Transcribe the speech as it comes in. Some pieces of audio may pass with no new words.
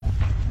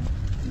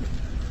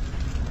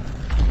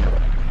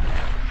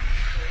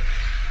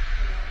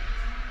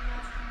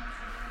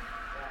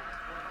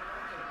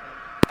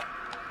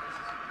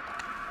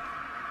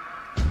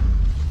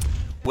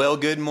Well,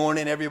 good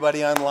morning,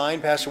 everybody online.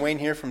 Pastor Wayne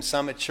here from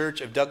Summit Church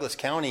of Douglas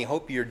County.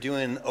 Hope you're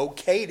doing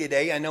okay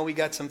today. I know we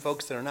got some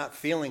folks that are not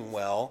feeling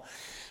well,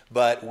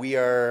 but we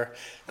are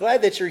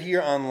glad that you're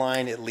here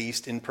online, at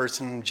least in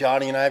person.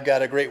 Johnny and I have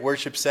got a great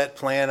worship set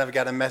planned. I've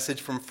got a message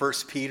from 1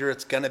 Peter.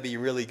 It's going to be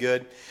really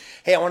good.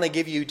 Hey, I want to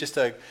give you just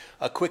a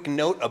quick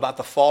note about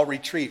the fall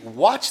retreat.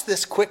 Watch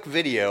this quick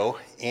video,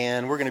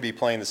 and we're going to be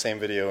playing the same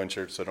video in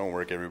church, so don't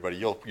worry, everybody.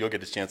 You'll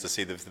get a chance to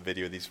see the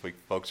video these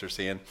folks are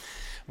seeing.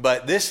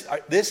 But this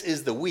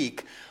is the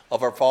week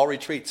of our fall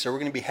retreat. So we're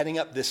going to be heading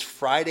up this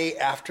Friday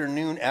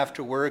afternoon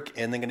after work,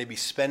 and then going to be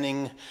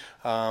spending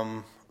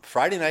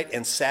Friday night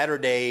and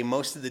Saturday,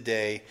 most of the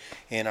day,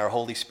 in our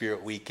Holy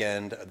Spirit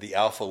weekend, the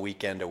Alpha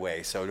weekend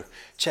away. So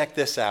check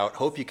this out.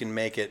 Hope you can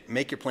make it.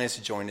 Make your plans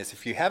to join us.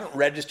 If you haven't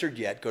registered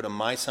yet, go to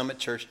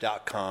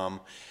mysummitchurch.com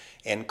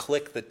and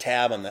click the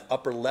tab on the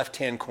upper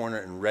left-hand corner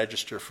and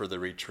register for the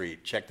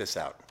retreat. Check this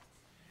out.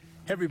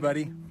 Hey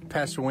everybody,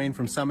 Pastor Wayne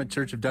from Summit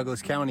Church of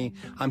Douglas County.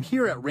 I'm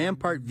here at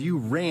Rampart View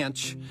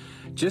Ranch,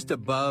 just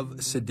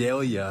above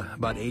Sedalia,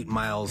 about 8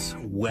 miles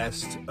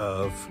west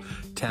of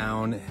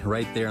town,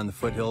 right there in the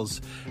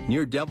foothills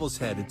near Devil's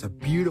Head. It's a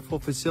beautiful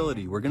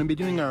facility. We're going to be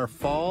doing our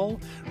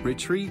fall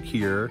retreat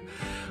here,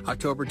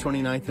 October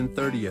 29th and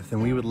 30th,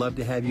 and we would love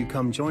to have you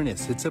come join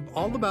us. It's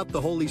all about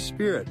the Holy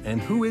Spirit.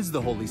 And who is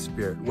the Holy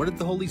Spirit? What did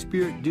the Holy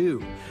Spirit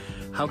do?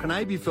 How can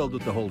I be filled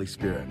with the Holy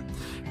Spirit?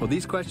 Well,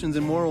 these questions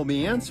and more will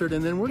be answered,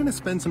 and then we're going to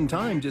spend some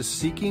time just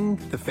seeking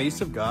the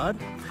face of God.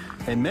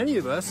 And many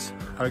of us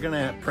are going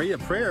to pray a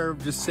prayer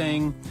just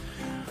saying,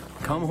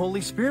 "Come,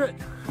 Holy Spirit,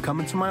 come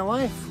into my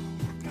life.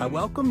 I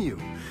welcome you."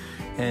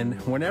 And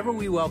whenever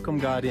we welcome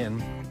God in,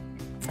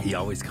 He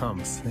always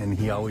comes, and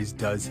He always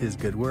does His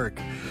good work.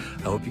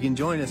 I hope you can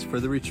join us for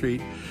the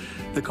retreat.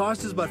 The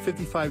cost is about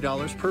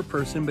 $55 per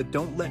person, but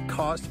don't let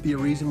cost be a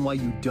reason why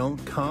you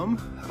don't come.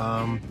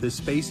 The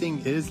spacing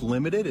is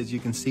limited, as you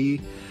can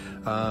see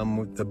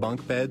with the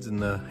bunk beds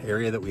in the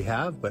area that we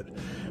have, but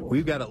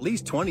we've got at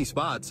least 20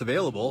 spots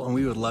available, and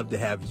we would love to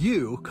have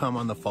you come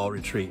on the fall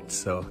retreat.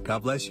 So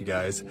God bless you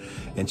guys,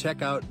 and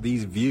check out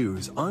these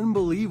views,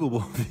 unbelievable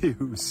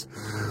views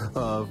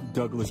of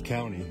Douglas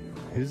County.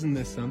 Isn't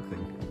this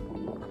something?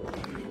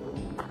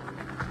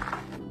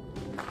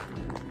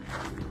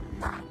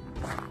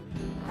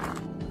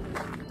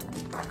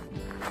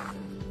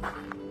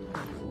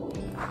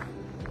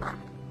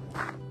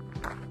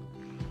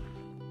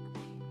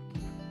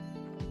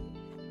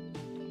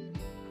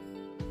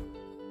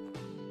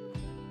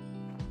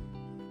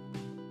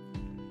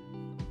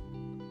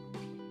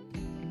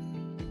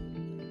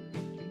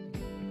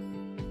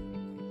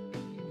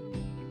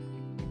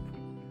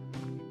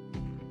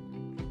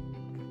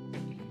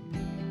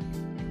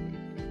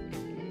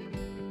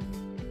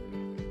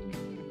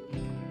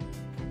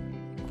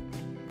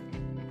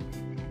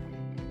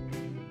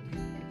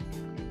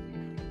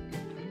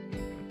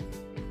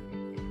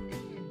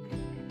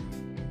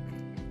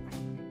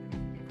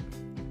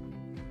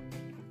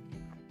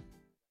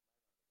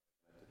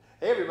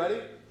 Hey, everybody.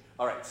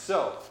 All right,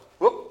 so,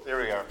 there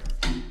we are.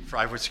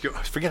 I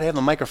forget I have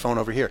the microphone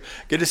over here.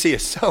 Good to see you.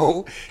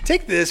 So,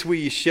 take this.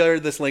 We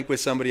shared this link with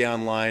somebody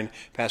online,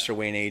 Pastor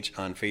Wayne H.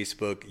 on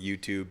Facebook,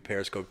 YouTube,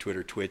 Periscope,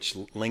 Twitter, Twitch,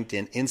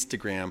 LinkedIn,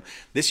 Instagram.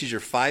 This is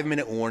your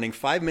 5-minute warning,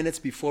 5 minutes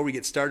before we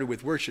get started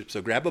with worship.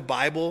 So, grab a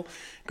Bible,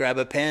 grab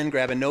a pen,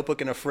 grab a notebook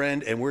and a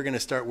friend, and we're going to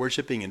start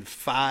worshiping in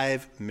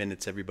 5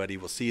 minutes, everybody.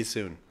 We'll see you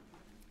soon.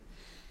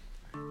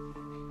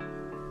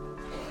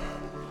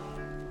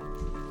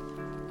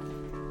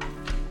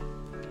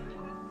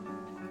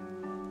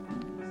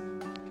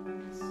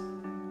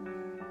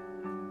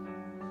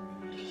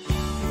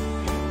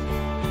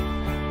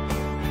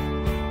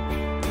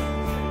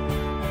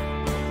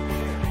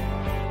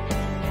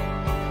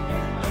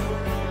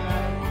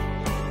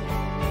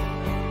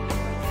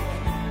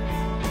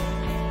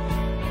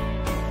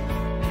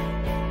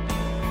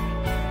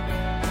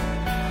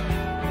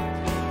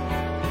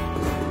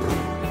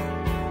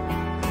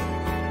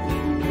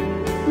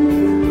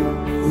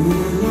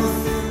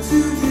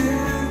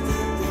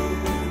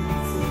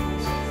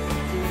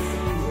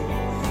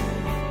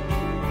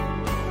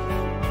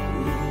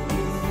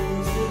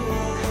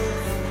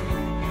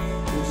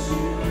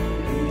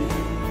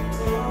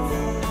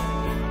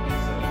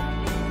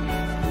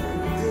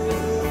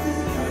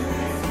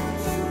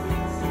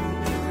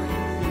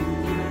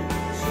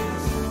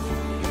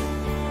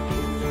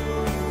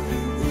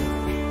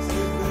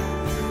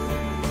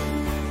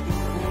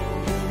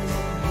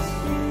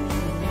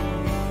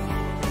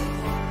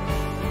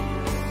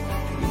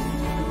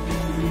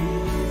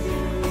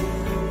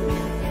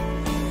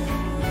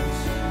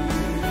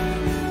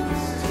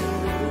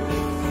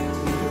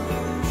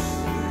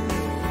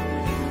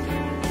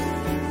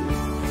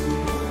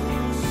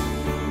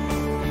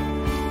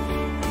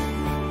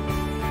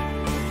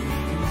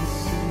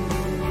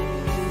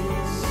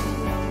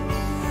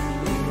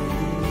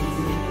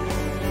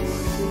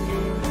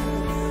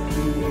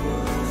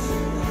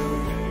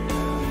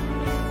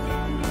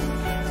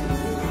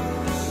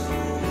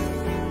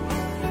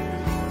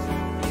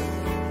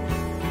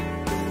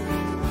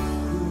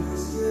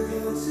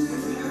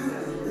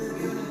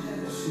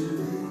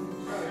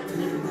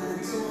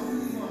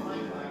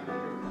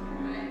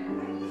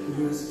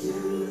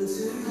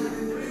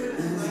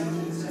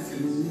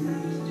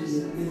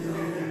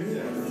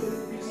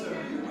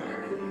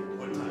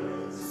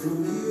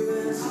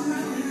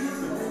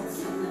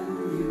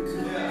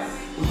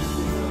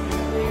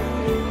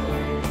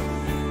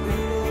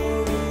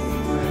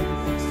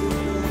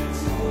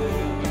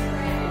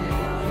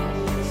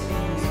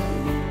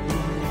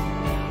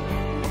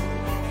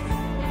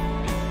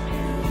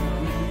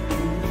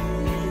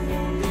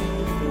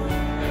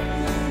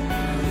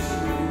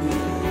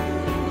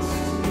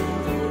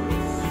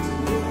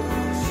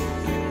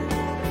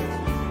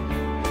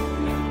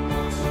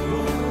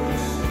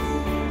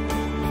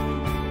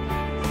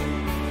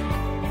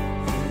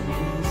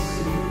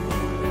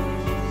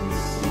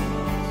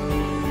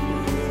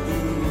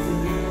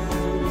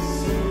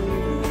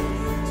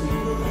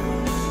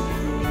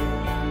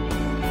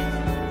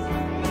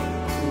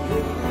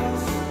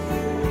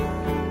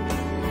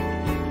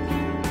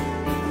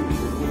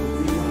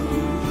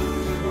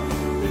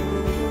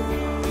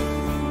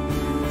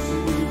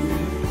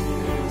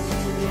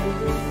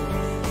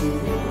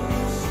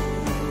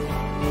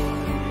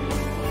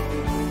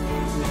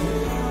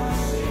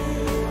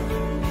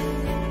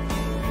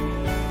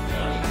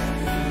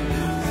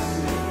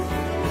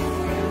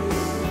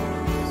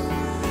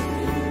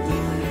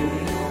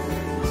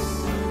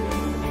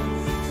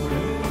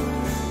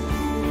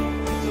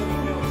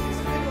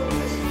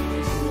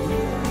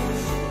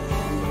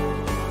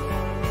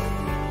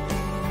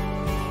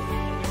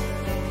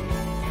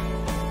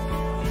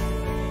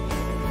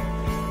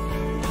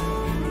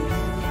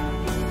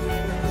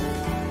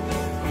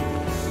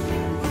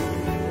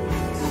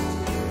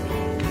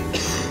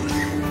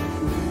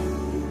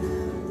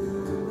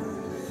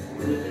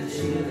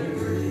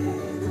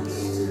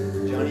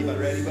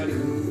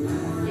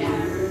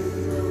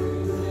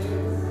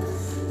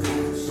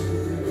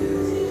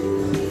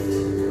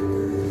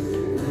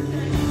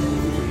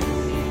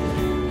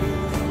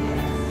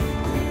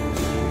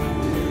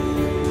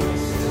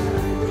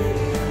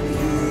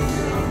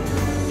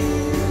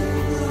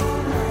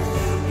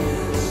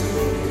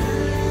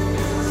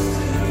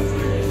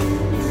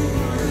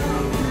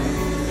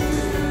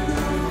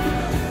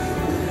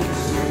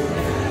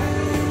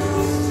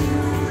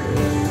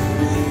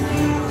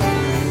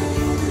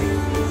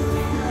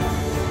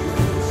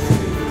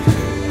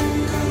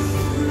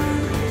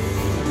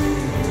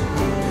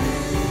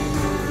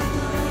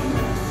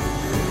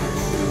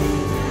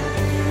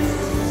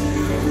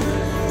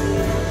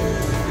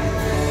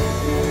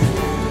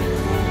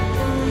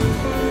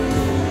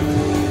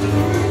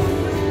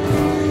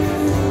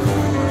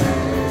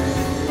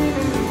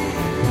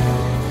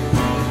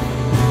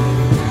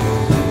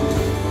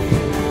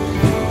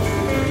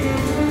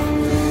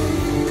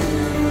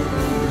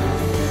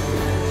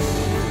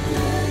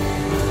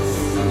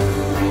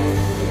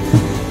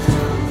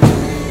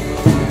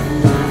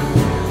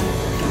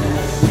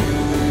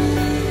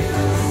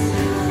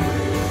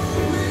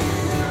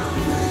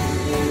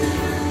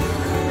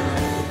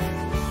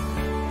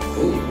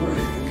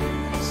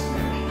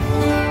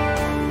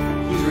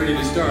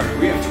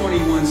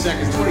 21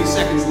 seconds, 20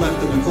 seconds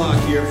left on the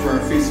clock here for our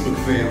Facebook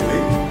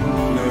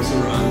family. Those who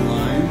are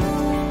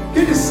online.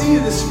 Good to see you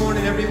this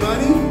morning,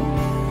 everybody.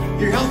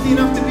 You're healthy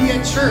enough to be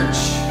at church.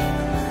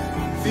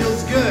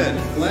 Feels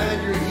good.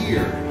 Glad you're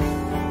here.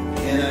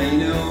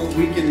 And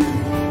we can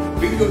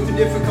go through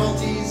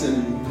difficulties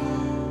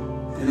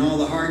and all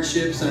the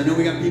hardships. I know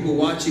we got people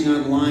watching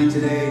online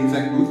today. In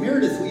fact,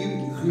 Meredith, will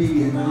you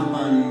maybe hop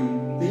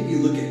on, maybe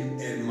look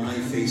at my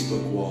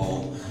Facebook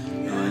wall.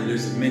 And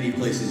there's many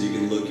places you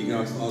can look. You can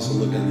also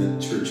look on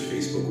the church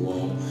Facebook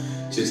wall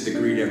just to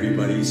greet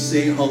everybody.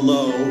 Say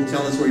hello.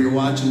 Tell us where you're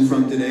watching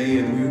from today.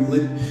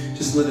 And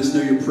just let us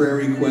know your prayer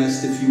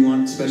request. If you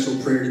want special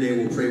prayer today,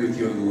 we'll pray with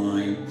you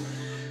online.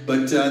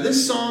 But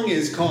this song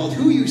is called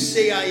Who You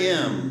Say I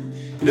Am.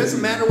 It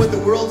doesn't matter what the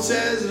world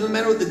says. It doesn't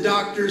matter what the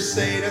doctors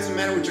say. It doesn't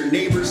matter what your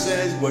neighbor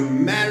says. What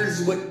matters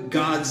is what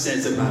God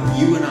says about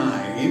you and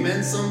I.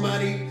 Amen,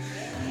 somebody?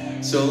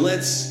 So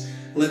let's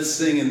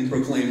sing and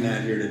proclaim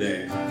that here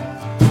today.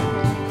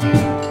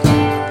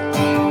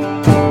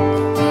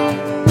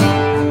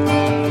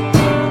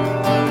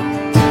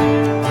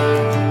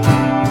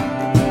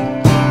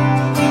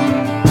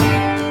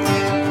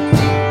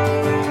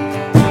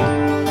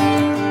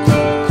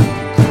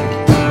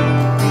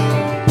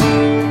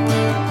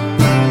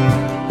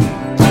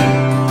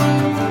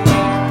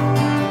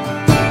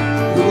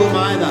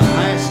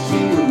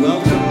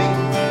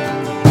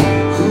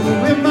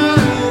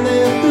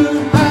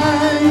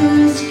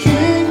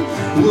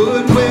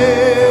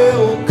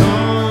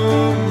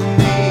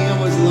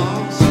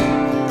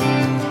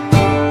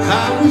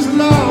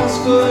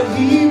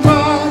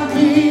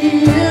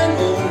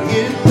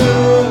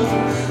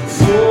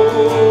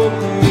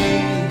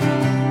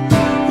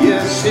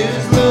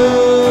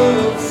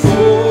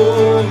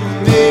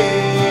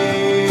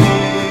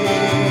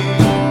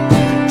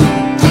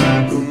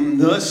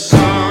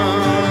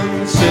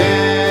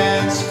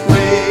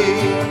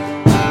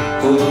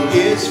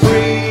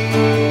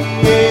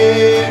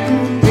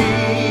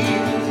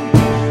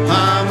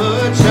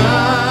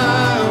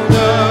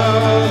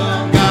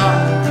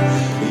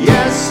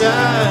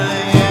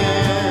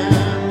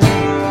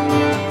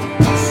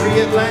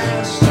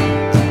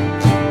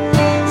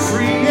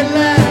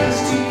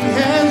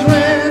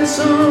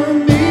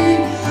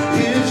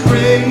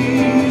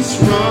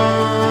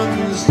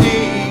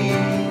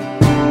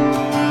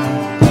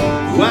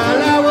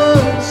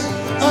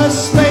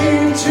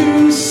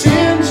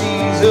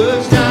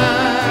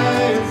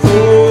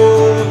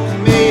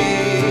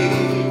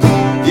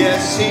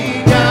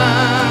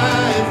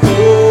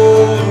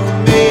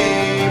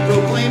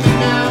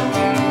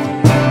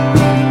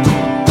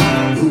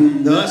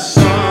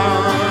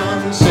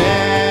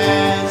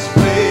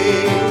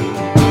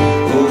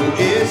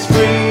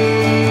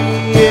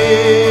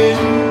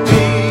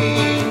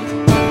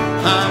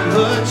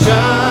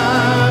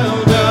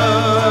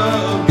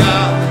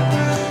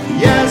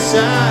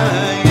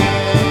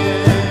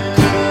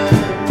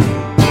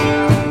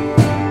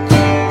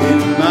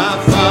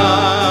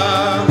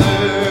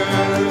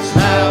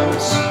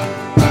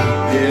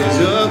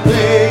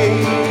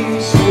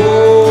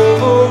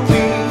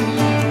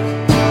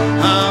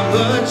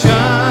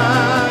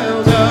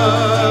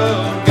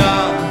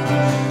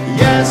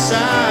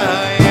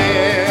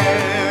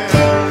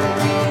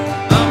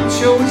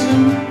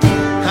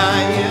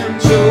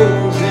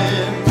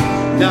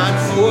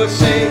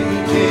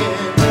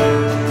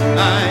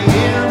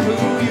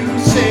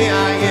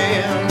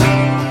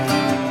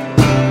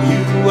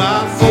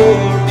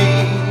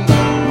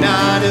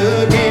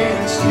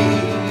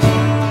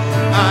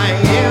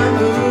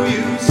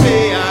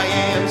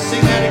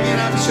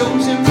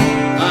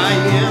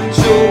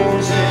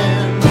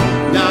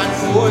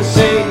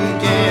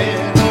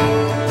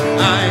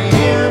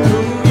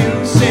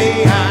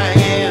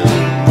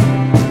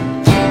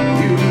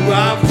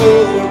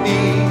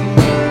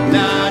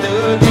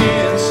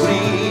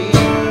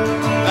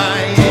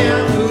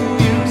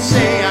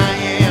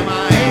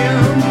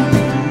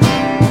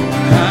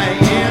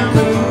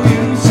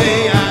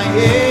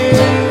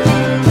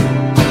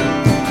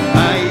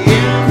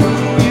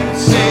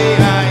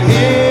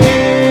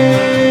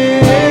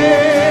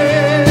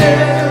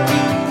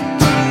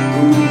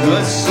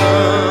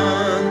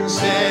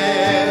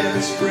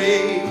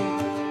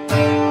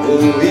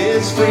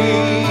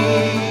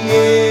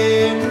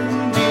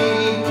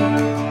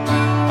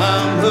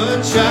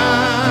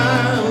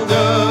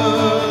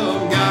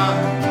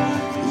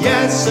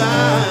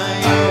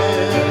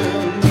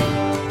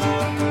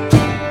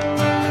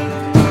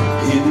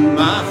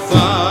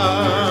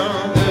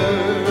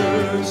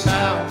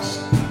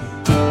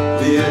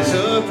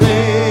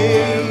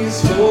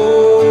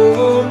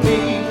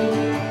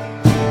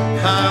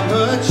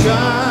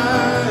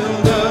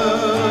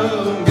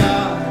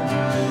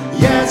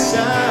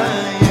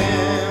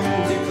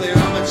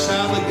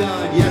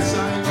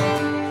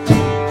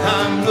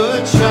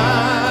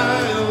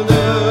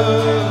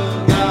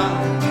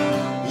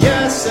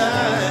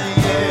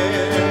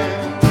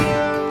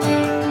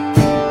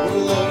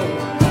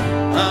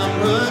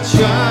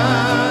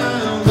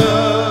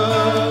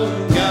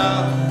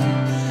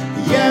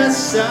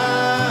 Yes,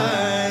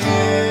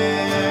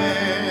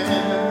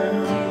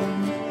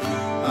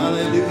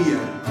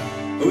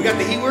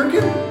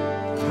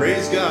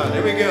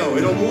 we go.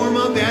 It'll warm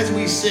up as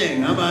we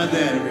sing. How about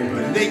that,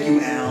 everybody? Thank you,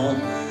 Al.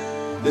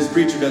 This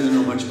preacher doesn't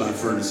know much about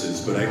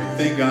furnaces, but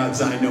thank God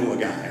I know a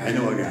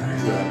guy.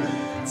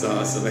 So it's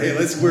awesome. Hey,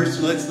 let's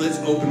worship. Let's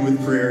open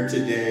with prayer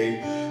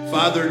today.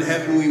 Father in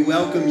heaven, we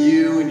welcome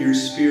you and your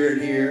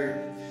Spirit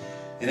here.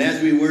 And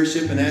as we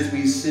worship and as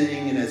we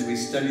sing and as we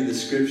study the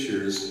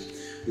scriptures,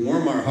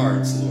 warm our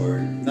hearts,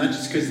 Lord. Not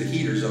just because the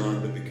heater's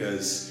on, but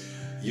because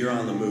you're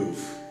on the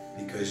move.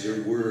 Because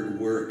your word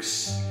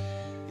works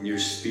and your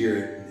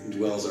Spirit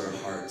indwells our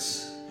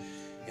hearts.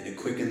 And it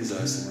quickens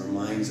us and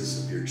reminds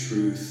us of your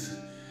truth.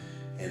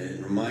 And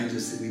it reminds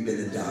us that we've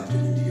been adopted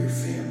into your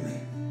family.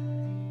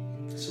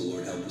 So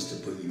Lord, help us to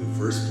put you in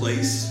first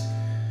place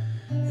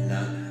and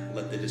not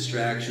let the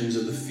distractions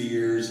or the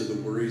fears or the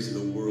worries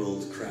of the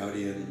world crowd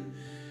in.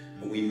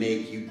 But we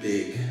make you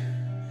big.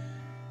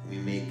 We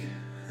make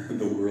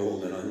the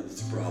world and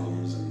its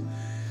problems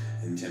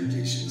and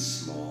temptations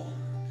small.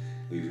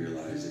 We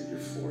realize that you're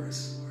for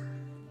us, Lord.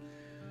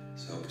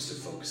 So help us to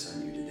focus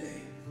on you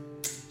today.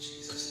 In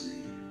Jesus'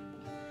 name.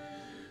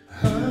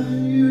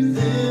 Higher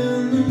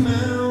than the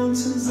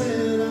mountains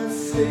that I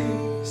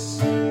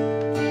face,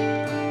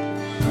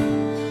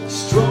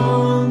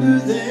 stronger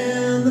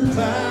than the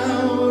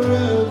power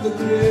of the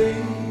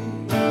grave.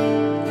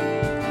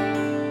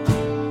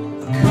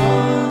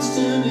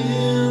 Constant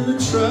in the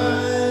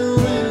trial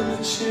and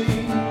the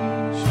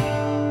change.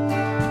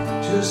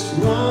 Just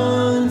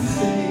one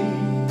thing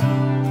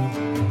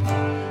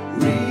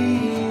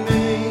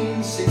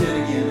remains. Say that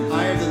again.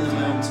 Higher than the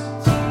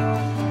mountains.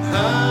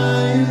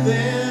 Higher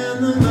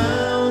than the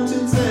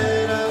mountains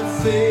that I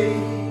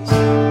face.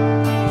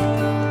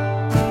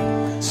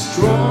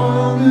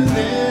 Stronger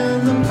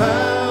than the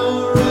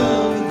power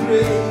of the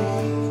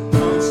grave.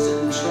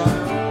 Constant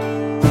trial.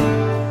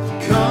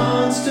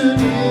 Constant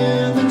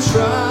in the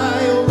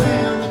trial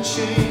and the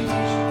change.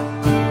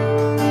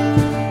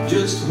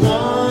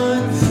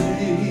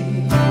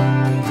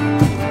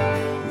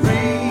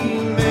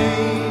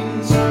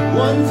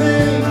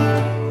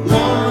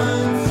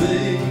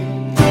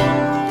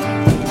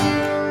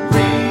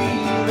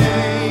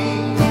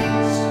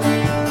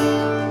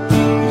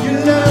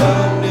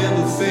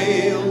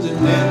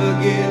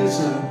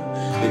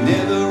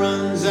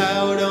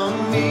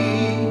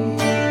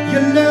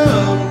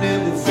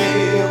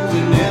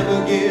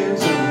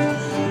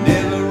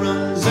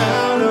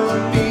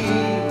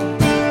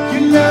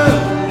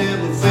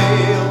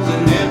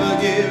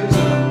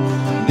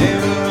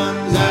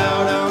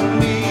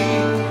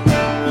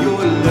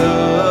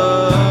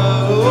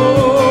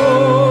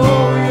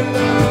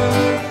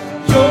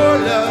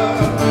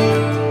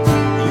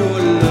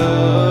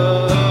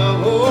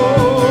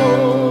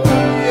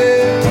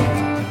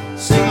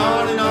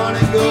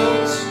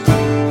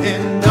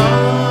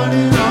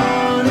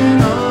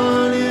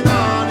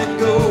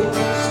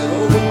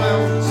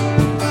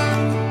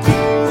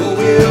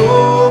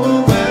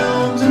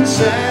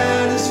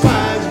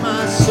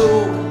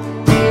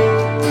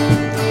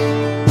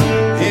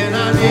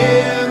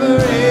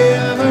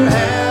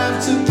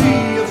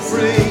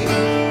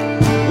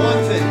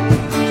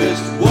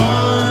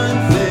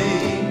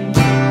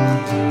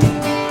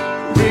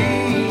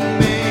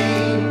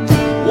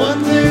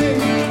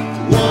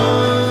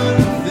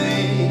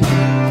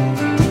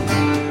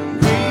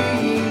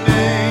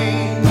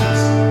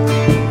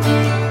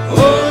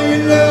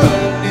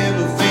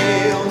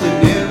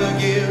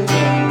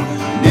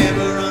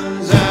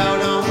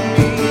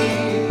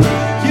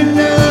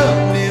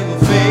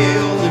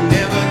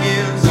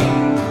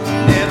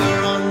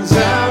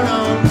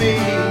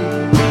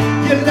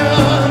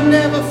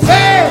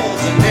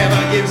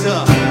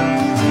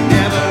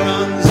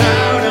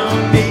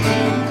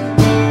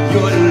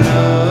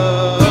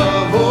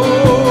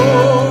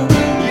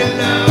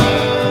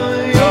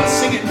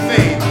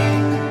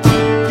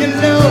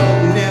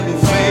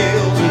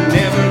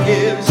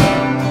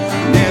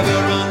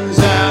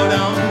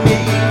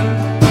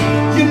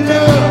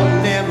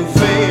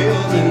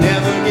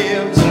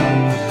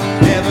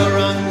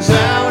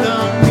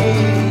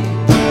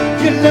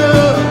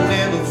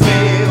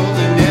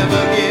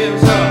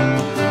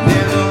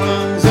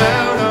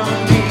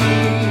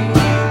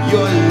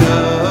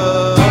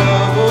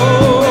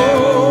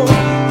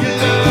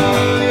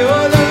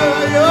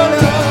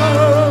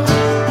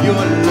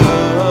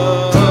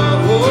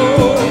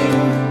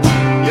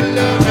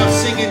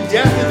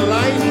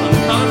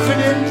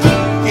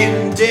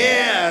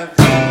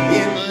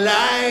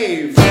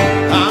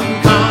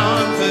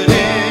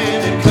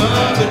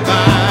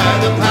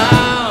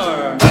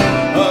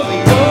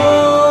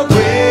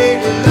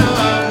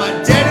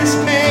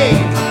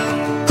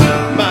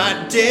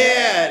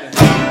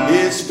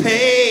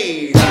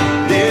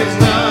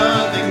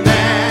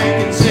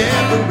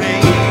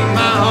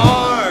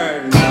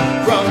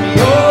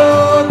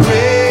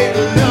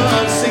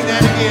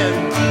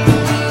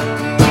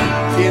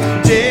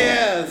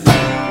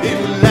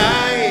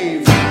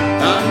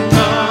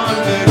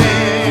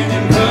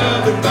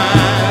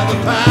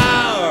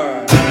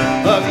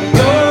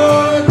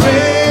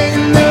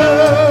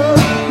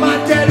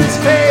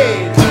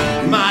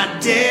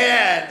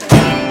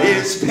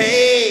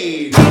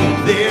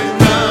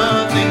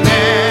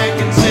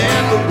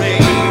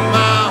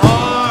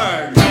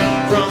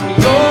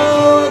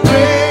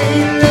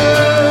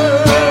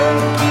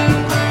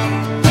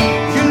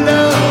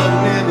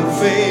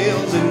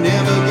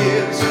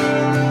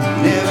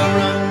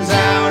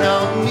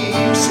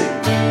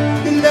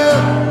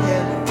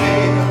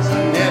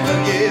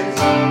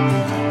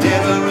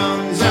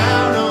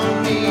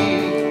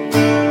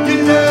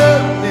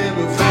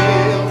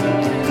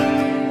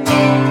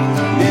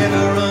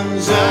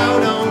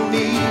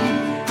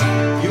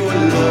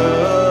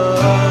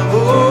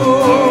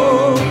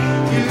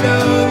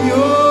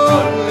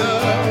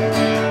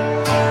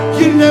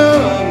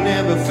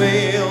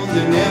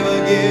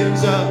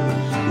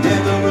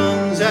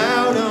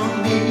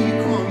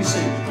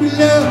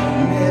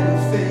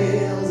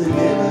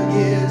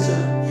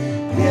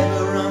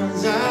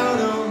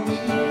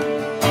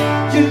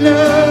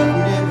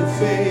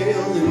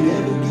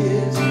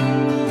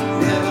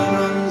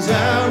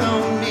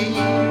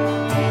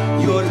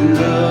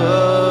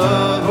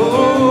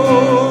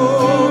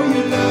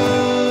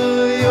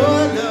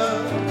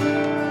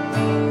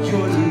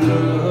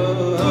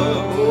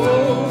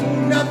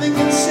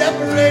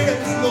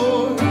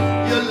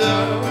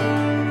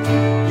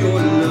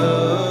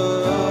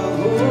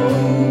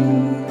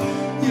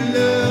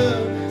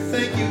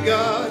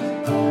 God.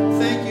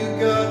 Thank you,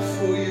 God,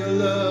 for your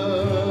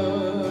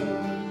love.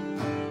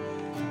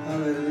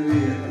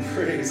 Hallelujah.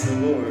 Praise the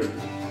Lord.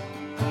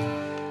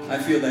 I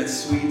feel that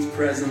sweet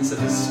presence of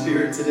His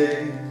Spirit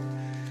today.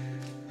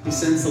 You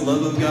sense the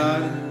love of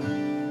God?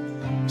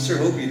 I sure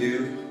hope you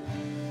do.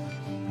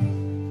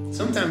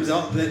 Sometimes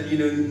no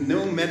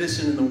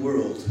medicine in the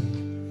world,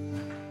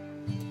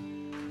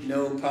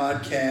 no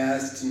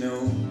podcast,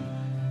 no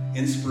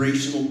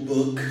inspirational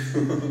book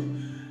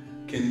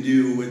can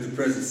do what the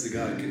presence of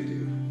God can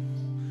do.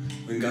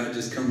 When God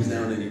just comes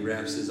down and He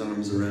wraps His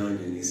arms around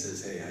you and He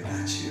says, hey, I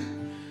got you.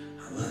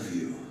 I love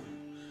you.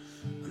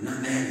 I'm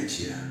not mad at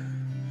you.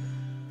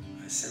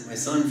 I sent my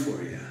Son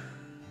for you.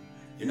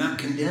 You're not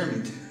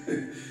condemned.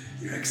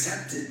 You're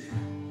accepted.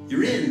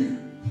 You're in.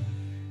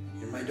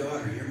 You're my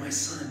daughter. You're my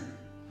son.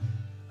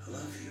 I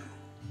love you.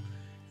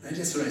 And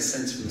that's what I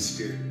sense from the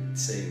Spirit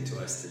saying to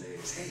us today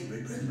is, hey,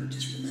 remember,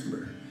 just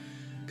remember,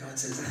 God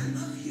says, I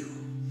love you.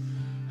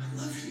 I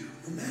love you.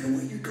 No matter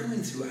what you're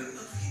going through, I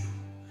love you.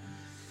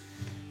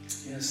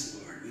 Yes,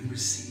 Lord, we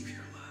receive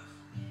your love.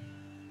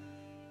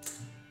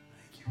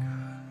 Thank you,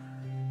 God.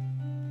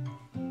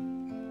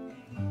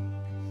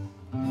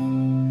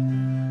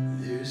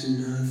 There's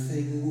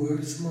nothing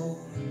worth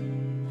more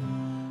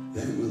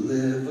that will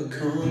ever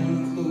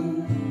come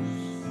close.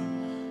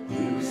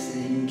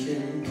 Nothing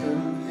can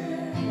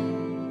compare.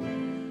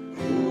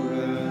 Lord, I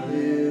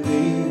live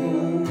in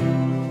hope.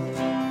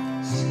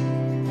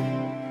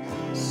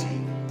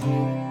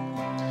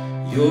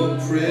 Your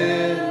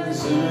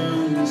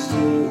presence,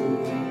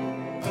 Lord.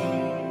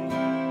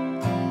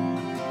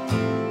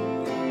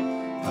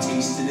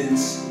 Tasted and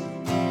seen.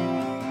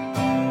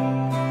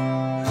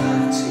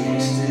 I've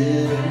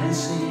tasted and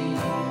seen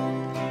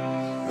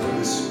of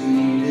the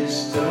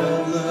sweetest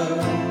of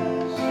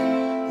loves,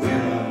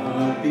 where my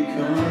heart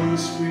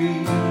becomes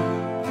free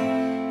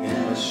and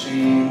my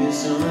shame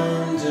is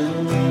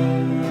undone.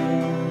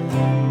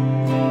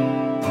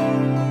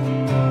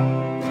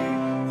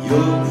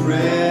 Your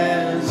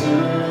presence,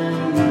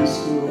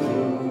 Lord.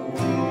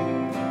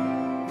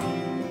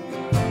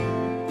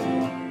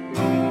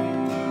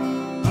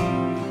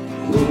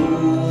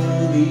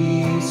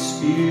 Holy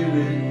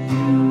Spirit,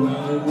 you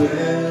are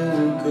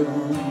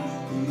welcome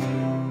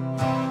here.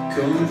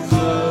 Come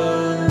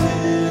flood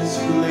this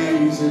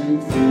place and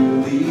fill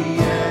the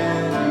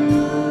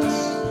atmosphere.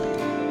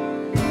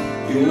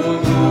 Your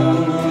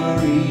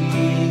glory,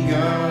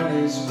 God,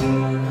 is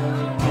what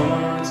our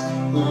hearts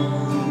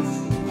long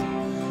for.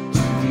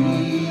 To be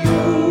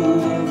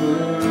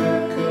overcome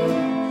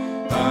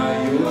by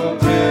your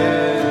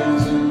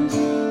presence,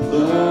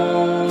 Lord.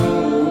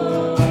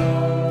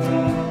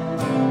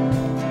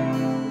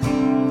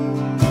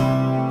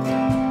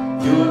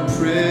 Your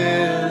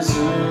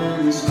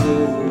presence,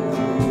 Lord.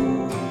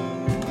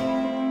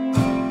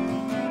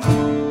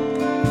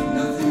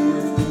 Nothing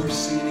worth more,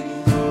 say it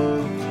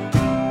again.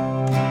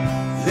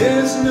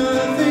 There's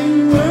nothing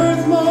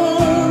worth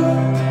more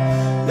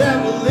that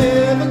will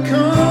ever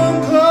come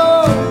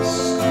close.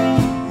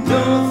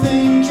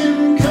 Nothing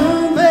can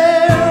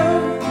compare.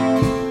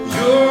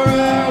 You're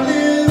our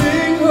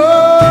living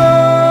hope.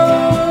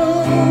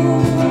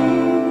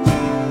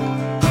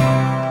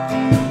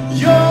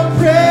 Your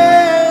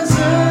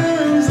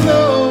presence,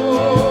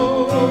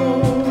 Lord.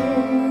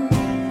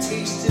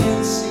 Taste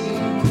and see.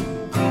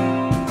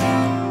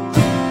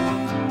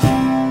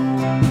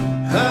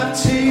 I've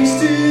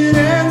tasted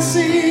and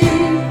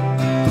seen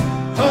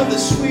of the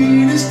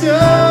sweetest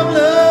of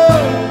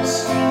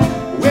loves,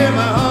 where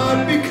my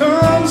heart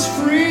becomes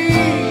free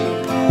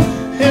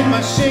and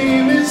my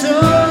shame is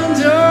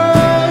undone.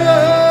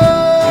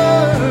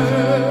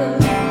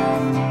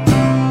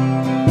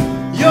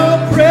 Your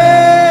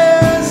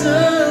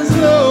presence,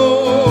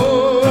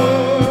 Lord.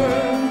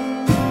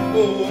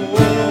 Oh,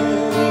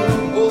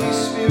 Holy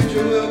Spirit,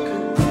 you're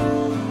welcome.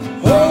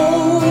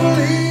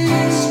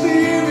 Holy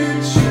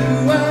Spirit, you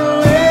are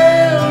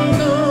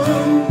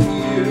welcome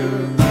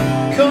here.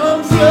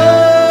 Come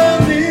flood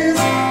this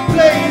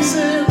place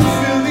and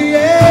fill the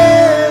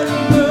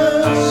atmosphere.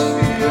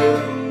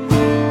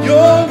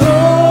 Your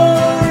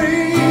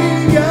glory,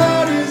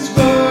 God, is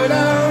what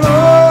our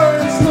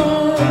hearts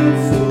long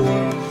for.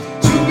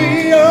 To be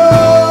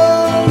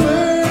overcome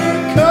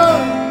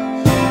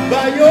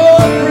by your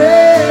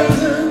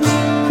presence,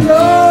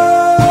 Lord.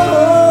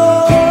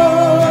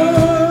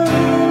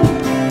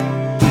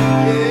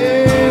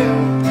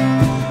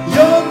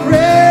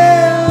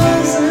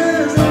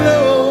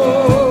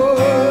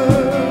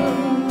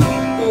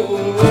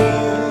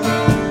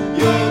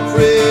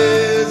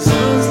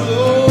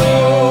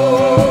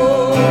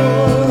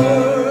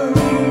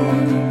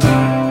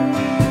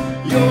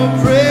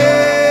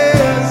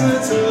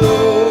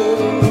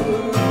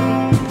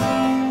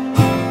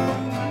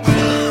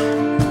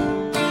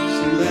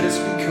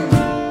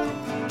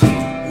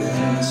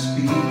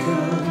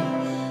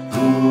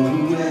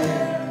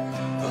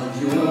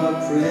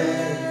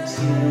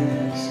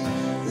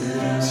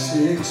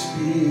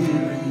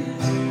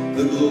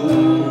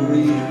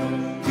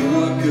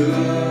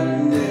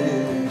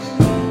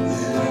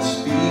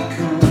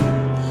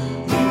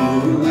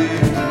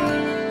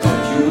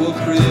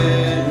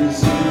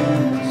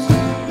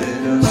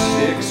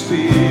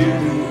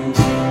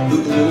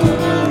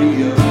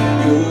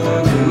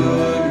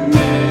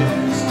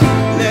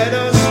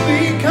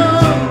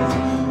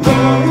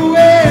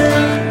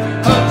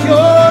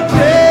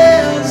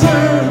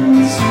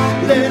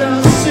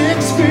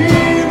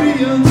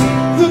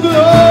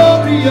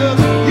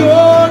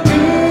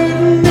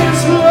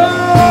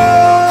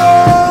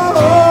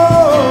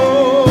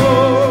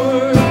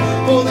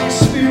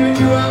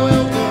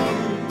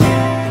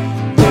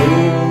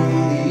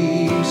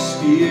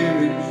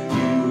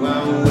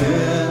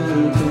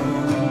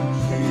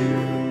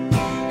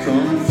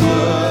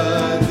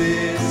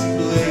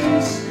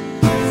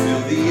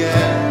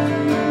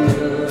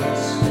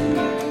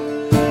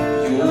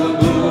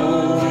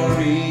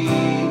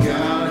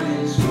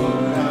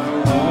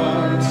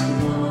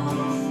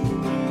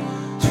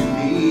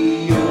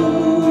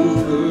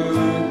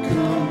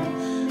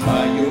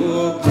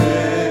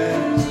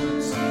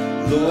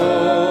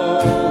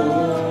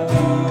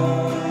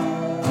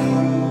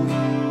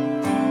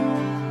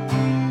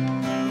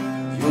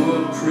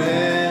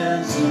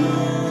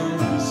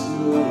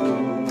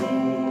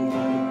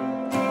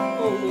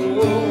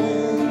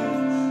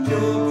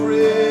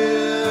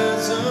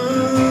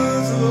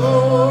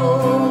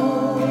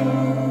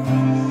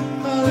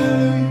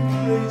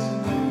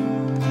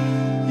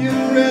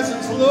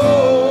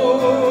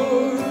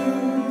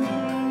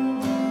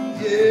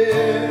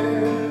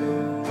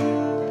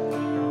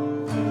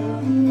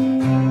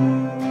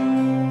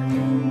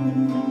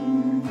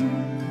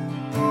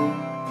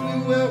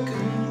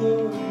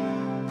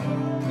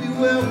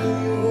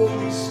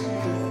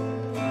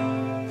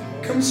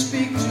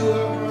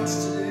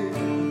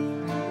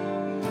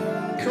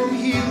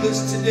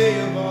 stay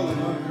of all of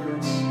our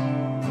hurts.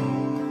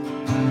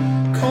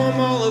 Calm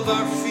all of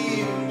our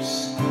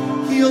fears.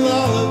 Heal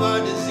all of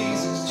our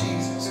diseases,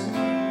 Jesus.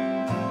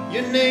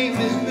 Your name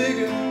is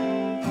bigger.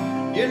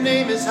 Your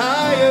name is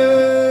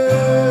higher.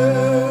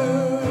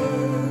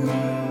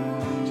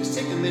 Just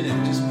take a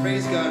minute. Just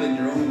praise God in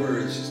your own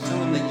words. Just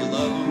tell him that you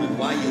love him and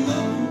why you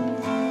love him.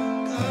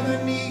 God,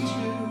 I need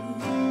you.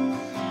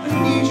 I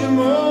need you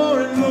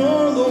more and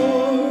more,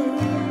 Lord.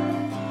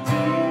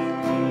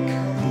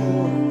 Come,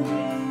 Lord.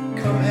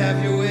 Come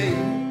have your way.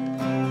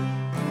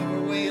 Have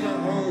our way in our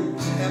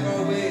homes. Have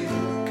our way in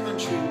our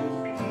country.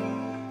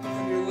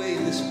 Have your way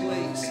in this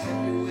place.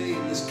 Have your way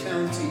in this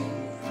county.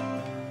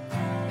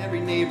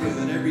 Every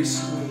neighborhood, every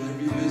school,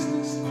 every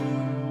business.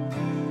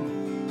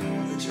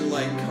 Let your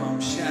light come.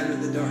 Shatter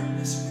the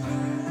darkness. We pray.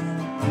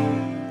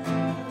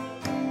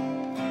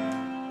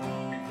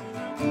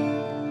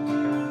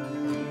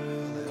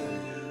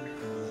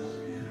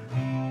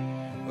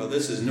 Well,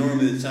 this is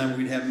normally the time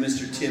we'd have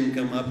Mr. Tim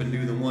come up and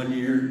do the 1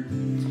 year.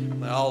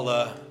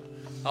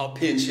 I'll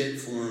pinch hit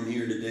for him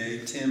here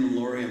today. Tim and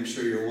Lori, I'm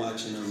sure you're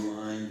watching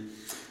online.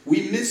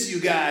 We miss you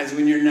guys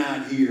when you're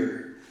not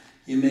here.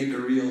 You make a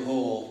real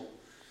hole.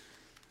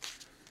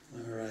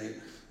 All right.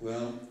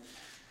 Well,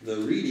 the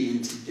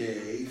reading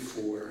today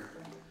for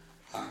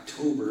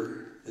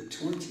October the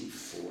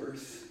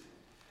 24th,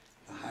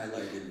 the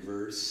highlighted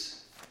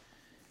verse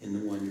in the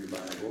 1 Year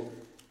Bible,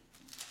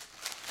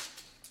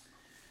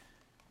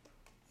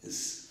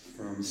 is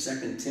from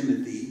 2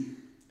 Timothy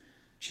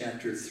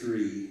chapter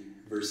 3,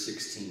 verse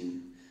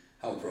 16.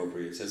 How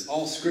appropriate. It says,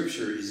 all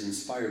scripture is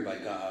inspired by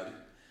God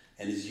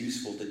and is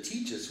useful to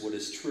teach us what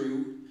is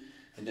true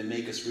and to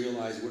make us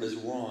realize what is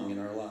wrong in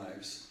our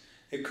lives.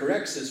 It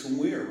corrects us when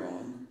we are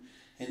wrong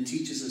and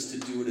teaches us to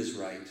do what is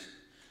right.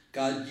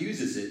 God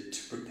uses it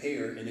to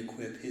prepare and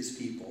equip his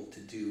people to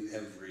do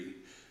every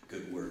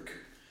good work.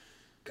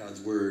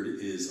 God's word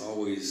is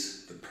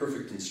always the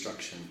perfect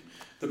instruction.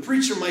 The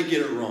preacher might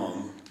get it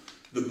wrong.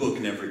 The book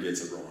never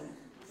gets it wrong.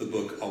 The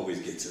book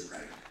always gets it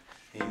right.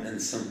 Amen,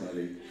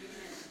 somebody.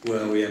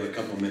 Well, we have a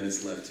couple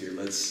minutes left here.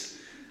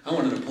 I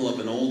wanted to pull up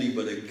an oldie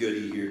but a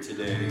goodie here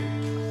today.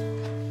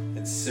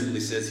 It simply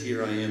says,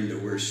 here I am to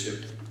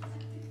worship.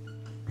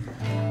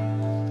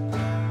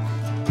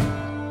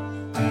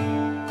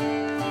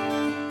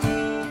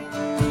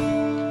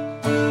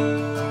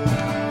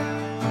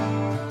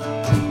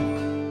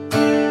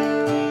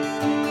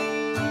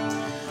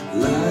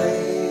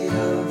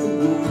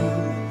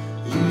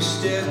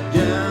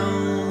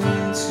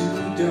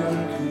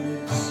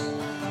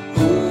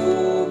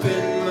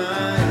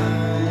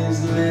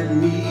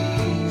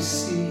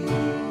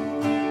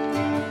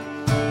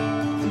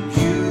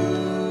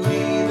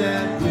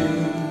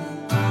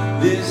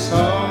 This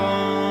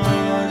heart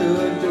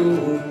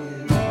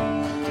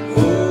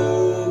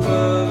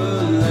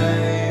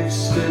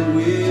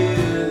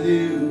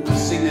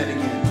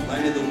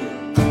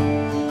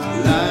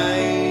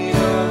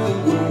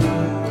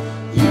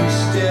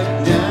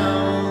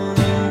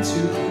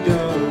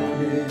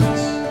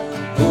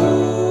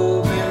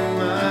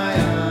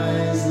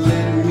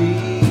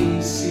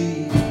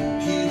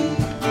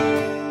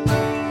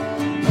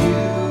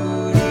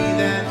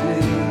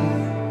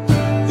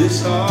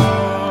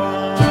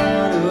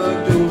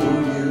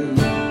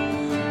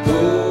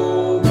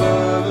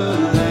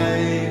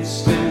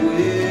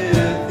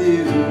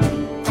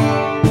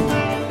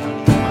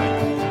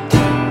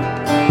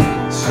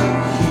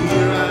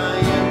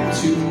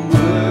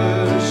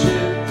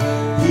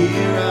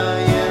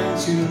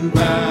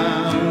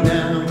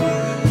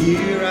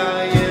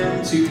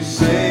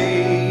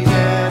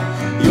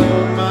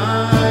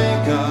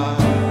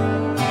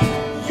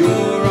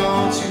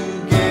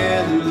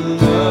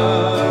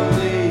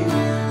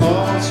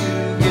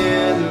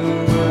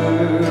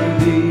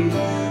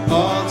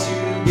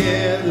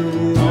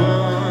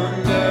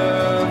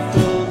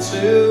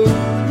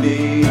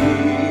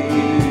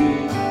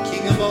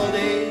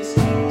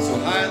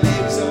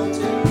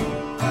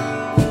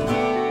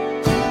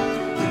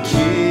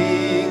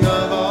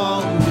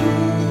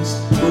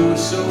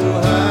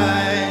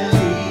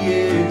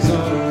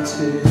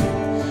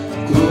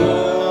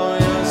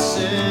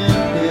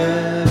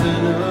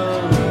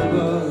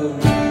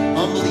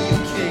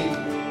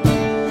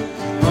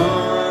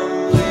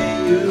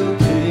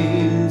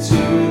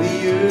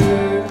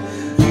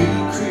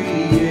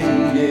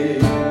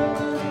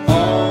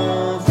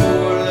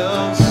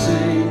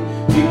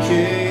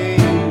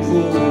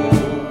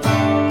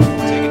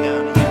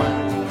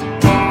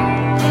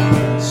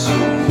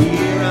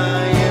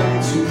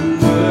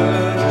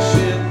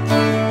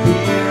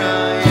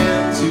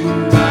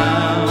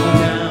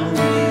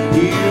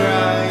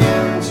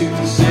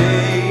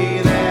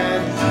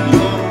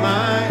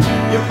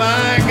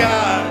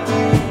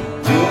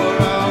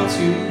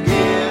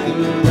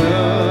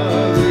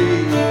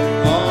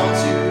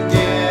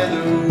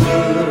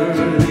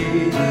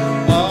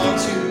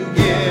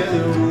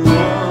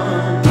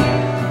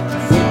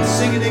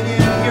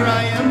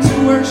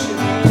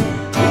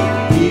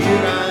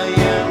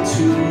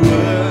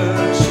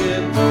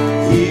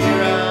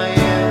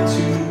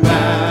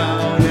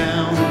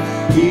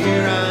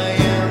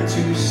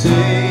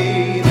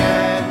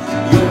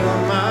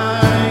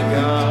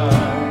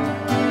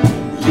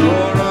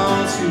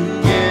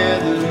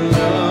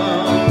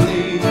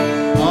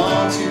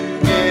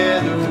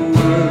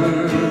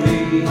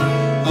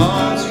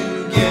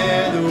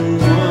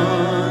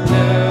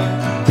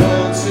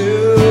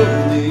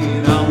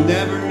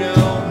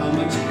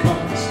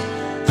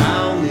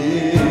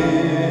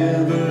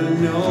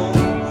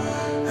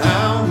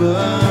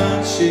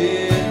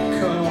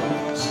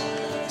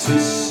to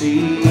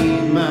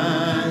see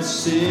my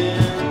sin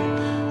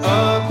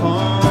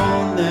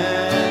upon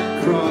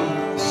that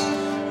cross.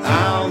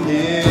 I'll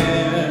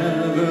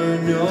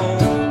never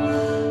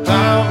know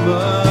how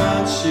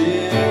much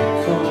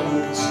it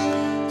costs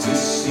to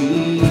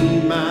see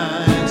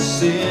my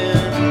sin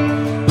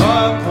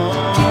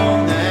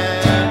upon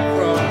that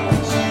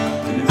cross.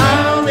 And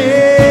I'll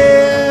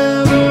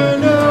never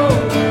know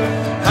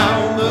how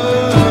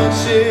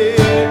much it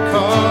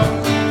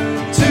costs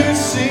to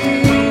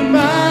see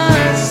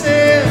my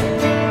sin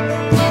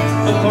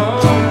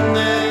upon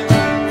that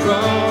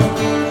cross.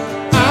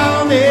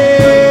 I'll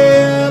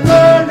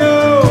never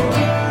know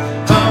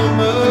how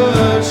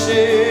much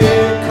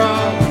it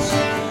costs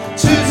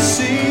to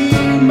see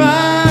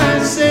my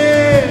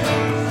sin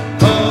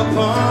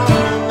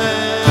upon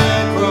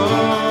that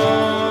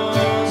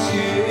cross.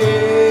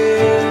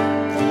 Yeah.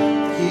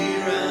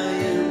 Here I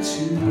am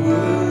to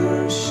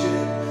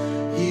worship.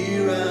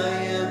 Here I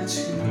am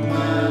to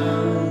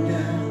bow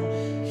down.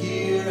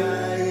 Here I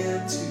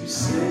am to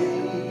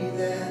say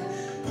that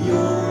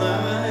you're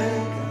my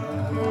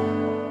God.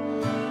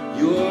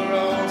 You're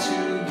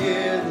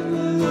altogether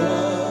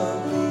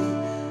lovely,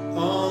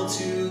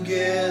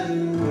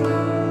 altogether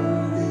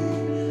worthy,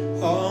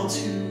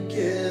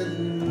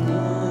 altogether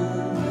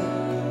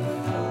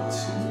wonderful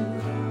too.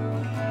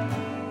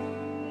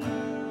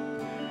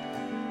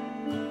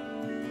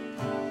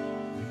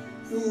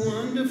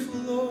 Wonderful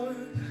Lord,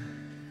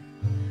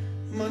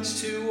 much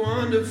too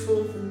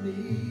wonderful for me.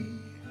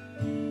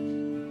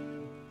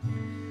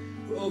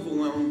 We're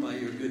overwhelmed by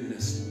your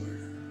goodness, Lord.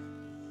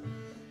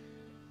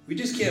 We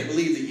just can't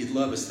believe that you'd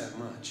love us that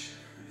much.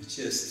 It's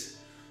just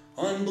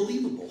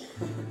unbelievable.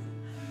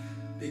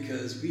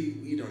 Because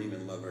we don't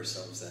even love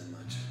ourselves that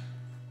much.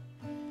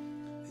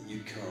 And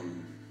you'd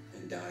come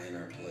and die in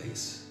our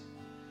place.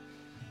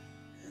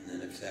 And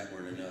then if that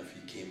weren't enough,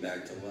 you came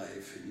back to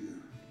life and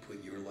you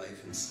put your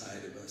life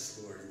inside of us,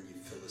 Lord, and you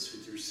fill us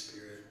with your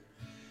Spirit.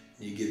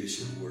 And you give us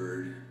your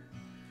word.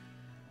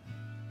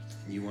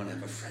 And you want to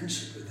have a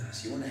friendship with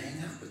us. You want to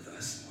hang out with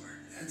us, Lord.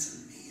 That's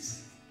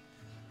amazing.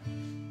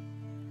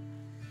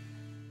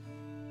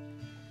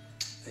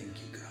 Thank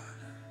you, God,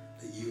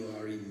 that you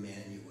are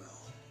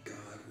Emmanuel,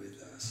 God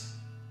with us.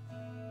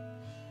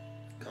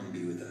 Come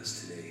be with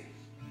us today.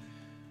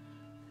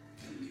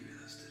 Come be with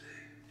us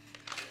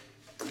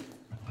today.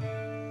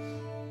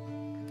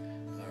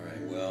 All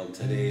right, well,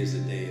 today is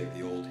the day of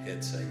the old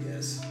hits, I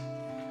guess.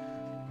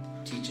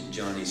 Teaching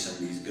Johnny some of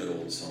these good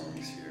old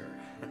songs here.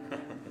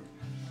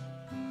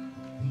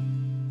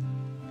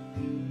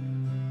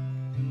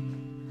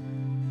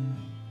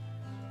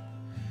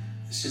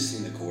 Let's just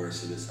sing the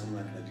chorus of this. I'm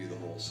not going to do the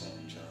whole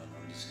song, John.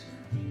 I'm just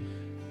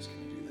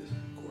going to do this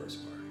chorus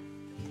part.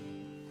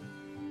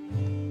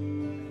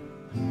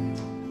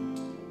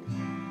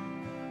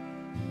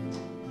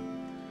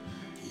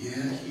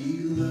 Yeah, he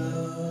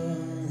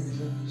loves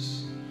us.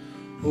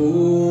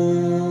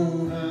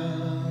 Oh,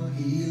 how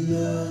he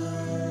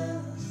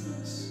loves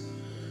us.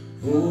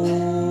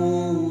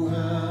 Oh,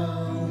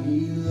 how he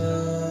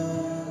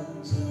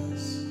loves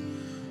us.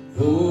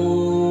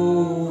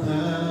 Oh,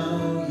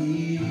 how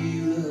he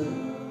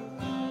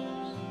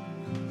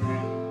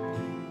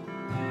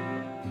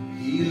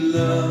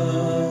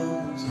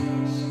loves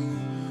us.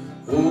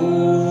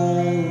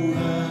 Oh,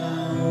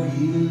 how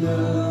he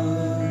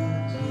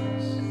loves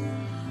us.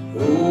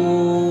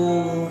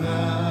 Oh,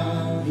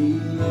 how he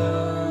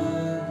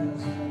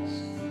loves us.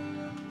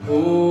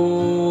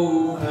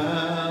 Oh,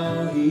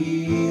 how he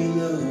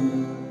loves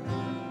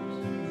us.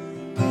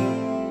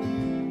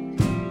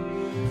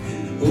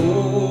 And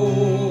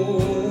oh,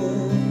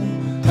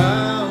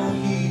 how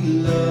he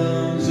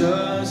loves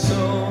us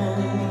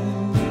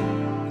all.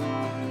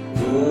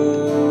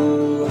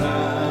 Oh,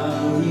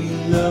 how he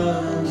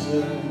loves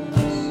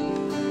us,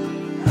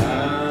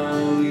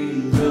 how he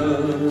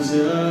loves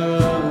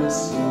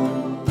us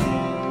all.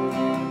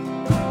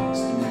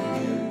 Sing that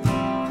again.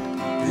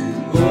 And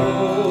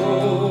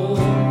oh,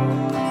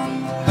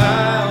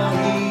 how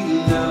he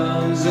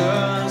loves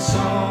us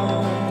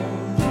all.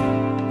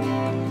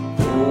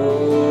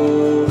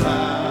 Oh,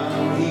 how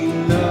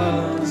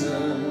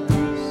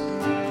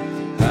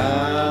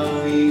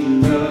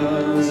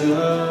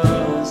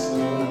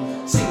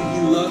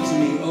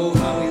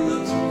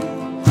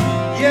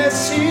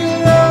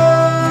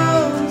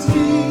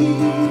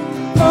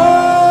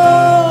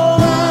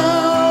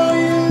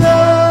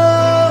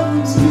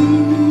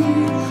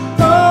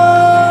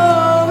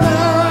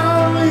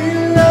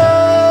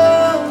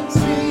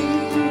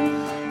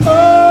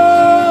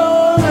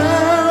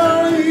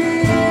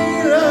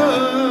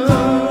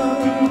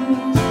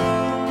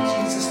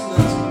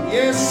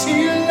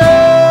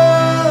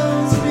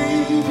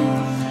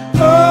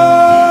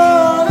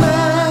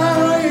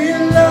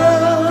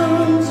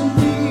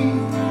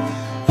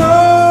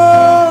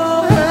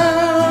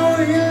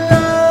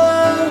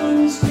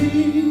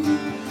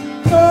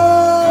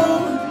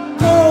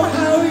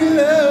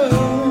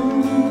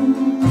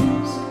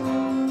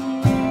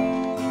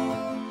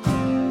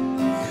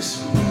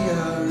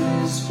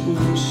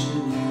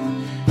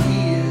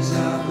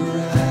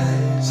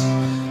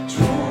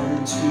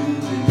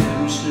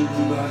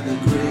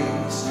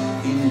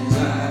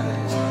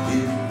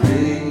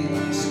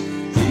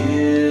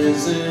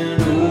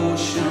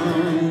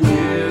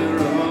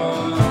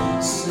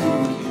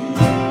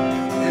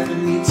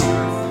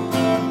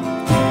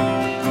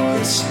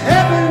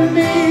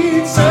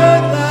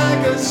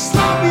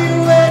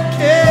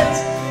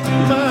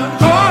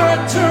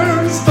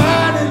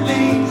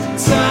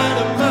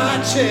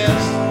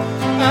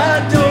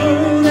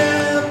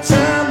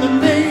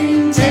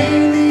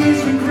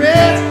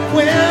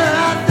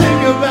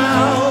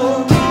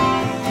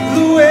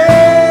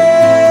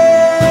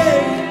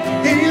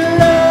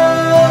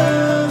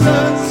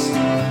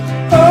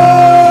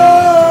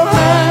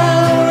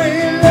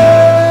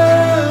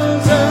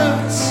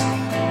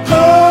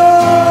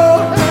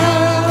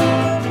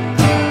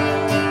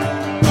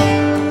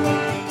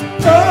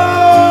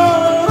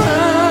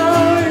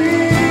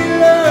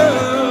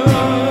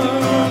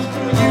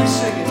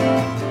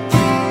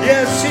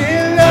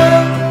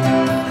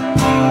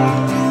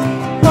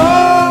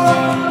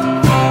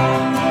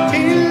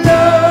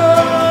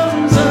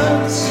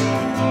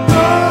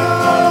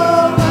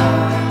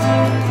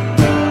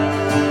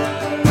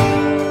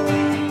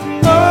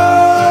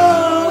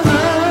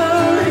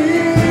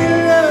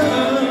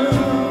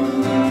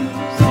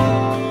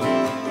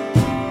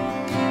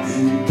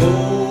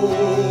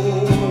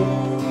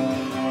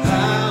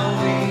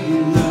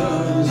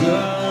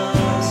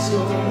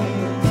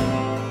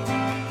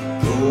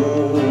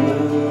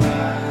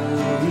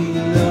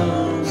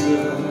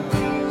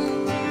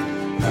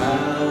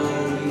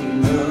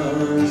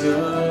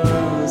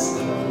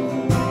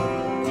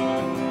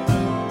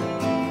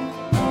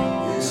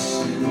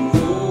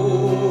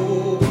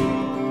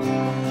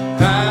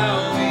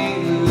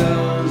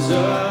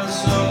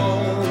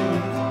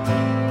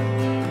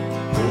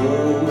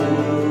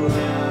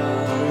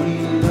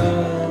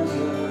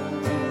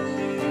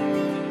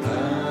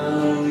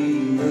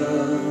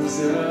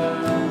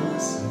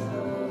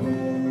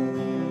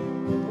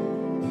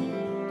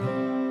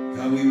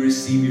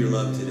your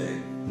love today.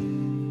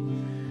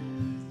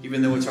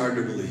 Even though it's hard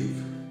to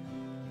believe.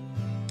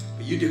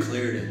 But you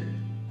declared it.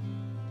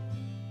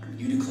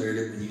 You declared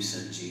it when you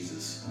sent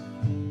Jesus.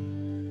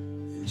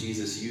 And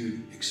Jesus,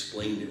 you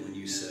explained it when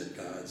you said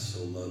God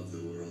so loved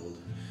the world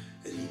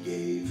that he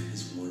gave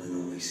his one and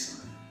only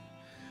Son.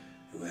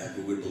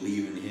 Whoever would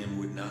believe in him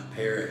would not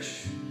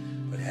perish,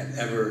 but have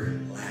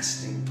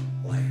everlasting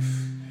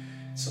life.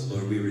 So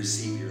Lord, we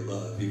receive your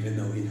love, even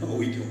though we know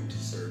we don't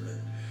deserve it.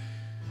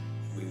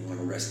 We want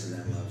to rest in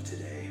that love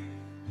today.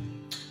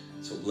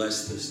 So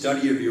bless the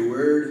study of your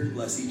word.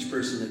 Bless each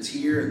person that's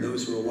here and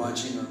those who are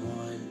watching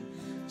online,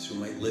 those who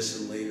might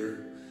listen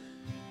later.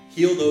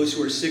 Heal those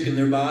who are sick in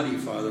their body,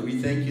 Father.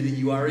 We thank you that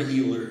you are a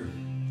healer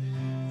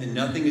and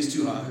nothing is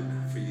too hard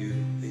for you.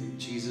 That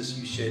Jesus,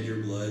 you shed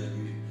your blood.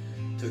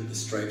 You took the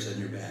stripes on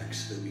your back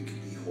so that we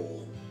could be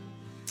whole.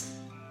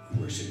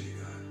 We worship you,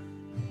 God.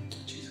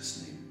 In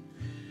Jesus' name.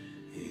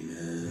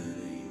 Amen.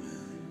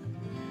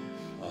 Amen.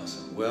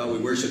 Awesome. Well, we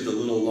worshiped a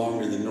little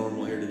longer than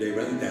normal here today,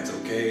 but I think that's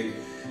okay.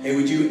 Hey,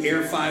 would you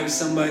air five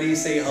somebody,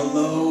 say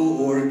hello,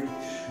 or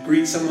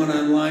greet someone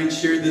online?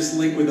 Share this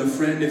link with a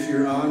friend if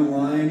you're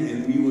online,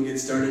 and we will get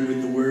started with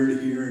the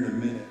word here in a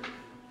minute.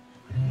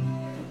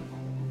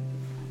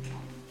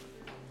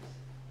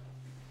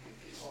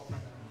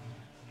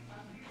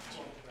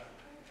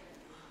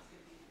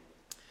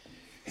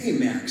 Hey,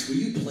 Max, will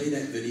you play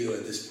that video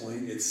at this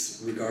point?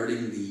 It's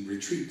regarding the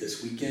retreat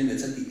this weekend.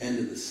 It's at the end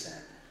of the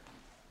set.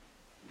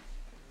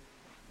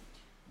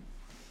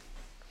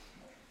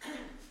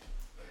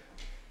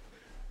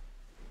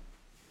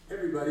 Hey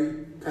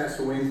everybody,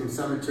 Pastor Wayne from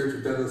Summit Church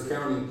of Douglas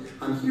County.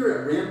 I'm here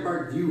at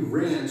Rampart View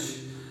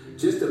Ranch,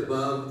 just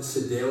above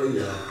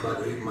Sedalia,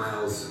 about 8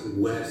 miles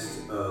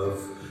west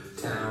of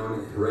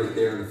town, right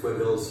there in the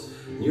foothills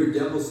near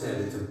Devil's Head.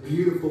 It's a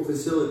beautiful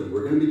facility.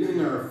 We're going to be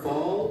doing our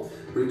fall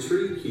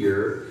retreat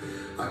here,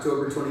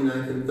 October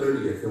 29th and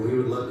 30th, and we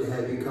would love to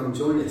have you come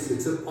join us.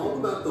 It's all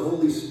about the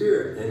Holy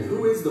Spirit. And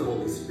who is the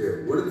Holy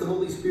Spirit? What did the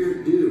Holy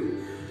Spirit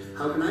do?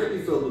 How can I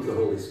be filled with the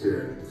Holy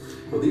Spirit?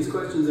 Well, these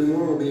questions and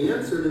more will be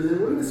answered, and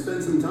then we're going to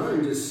spend some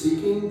time just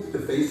seeking the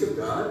face of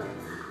God.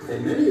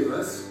 And many of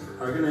us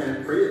are going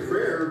to pray a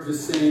prayer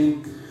just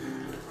saying,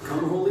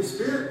 "Come, Holy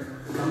Spirit,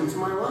 come into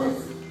my life.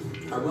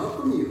 I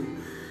welcome you."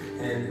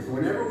 And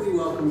whenever we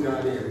welcome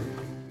God in,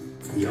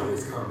 he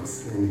always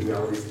comes, and he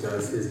always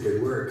does his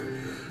good work.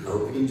 I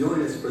hope you can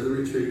join us for the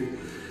retreat.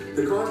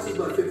 The cost is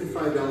about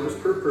 $55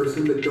 per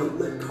person, but don't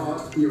let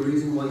cost be a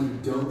reason why you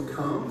don't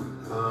come.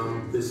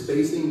 The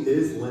spacing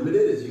is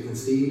limited, as you can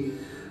see,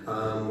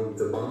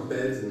 the bunk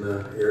beds in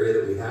the area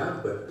that we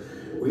have, but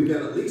we've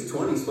got at least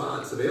 20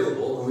 spots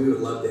available, and we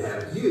would love to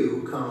have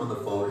you come on the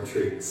fall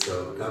retreat.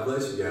 So God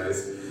bless you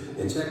guys,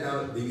 and check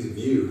out these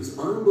views,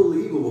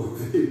 unbelievable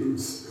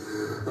views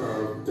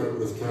of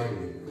Douglas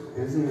County.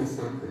 Isn't this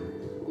something?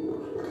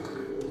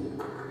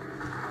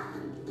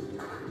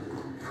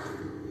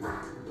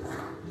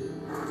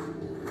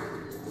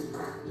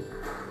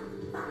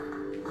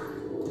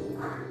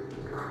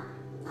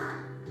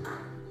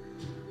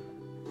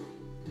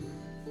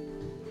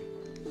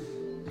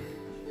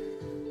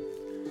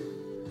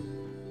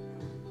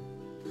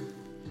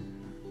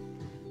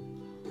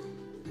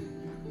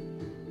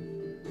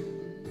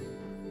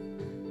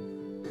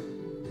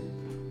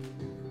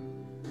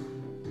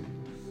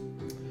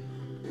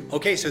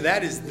 Okay, so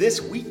that is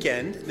this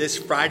weekend, this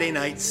Friday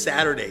night,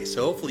 Saturday.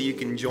 So hopefully you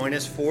can join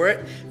us for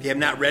it. If you have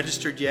not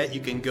registered yet, you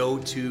can go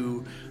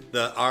to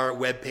our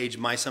webpage,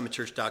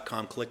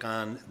 mysummitchurch.com, click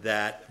on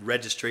that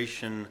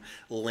registration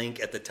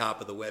link at the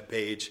top of the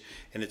webpage,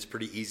 and it's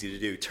pretty easy to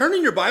do. Turn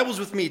in your Bibles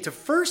with me to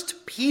 1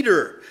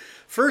 Peter.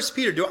 1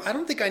 Peter. I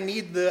don't think I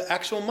need the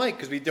actual mic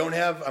because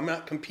I'm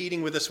not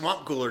competing with a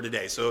swamp cooler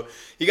today. So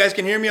you guys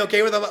can hear me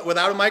okay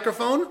without a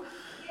microphone?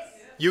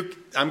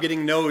 I'm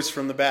getting no's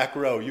from the back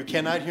row. You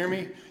cannot hear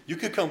me? You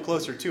could come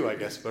closer too, I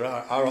guess, but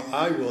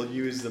I will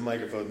use the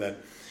microphone then.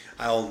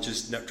 I'll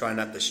just try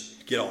not to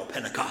get all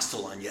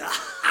Pentecostal on you.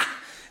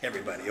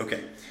 Everybody,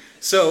 okay.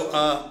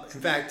 So, in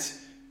fact,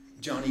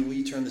 Johnny, will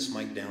you turn this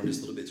mic down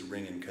just a little bit? It's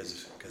ringing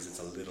because it's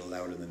a little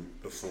louder than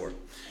before.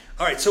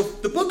 All right, so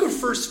the book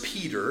of 1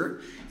 Peter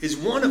is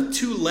one of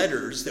two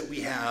letters that we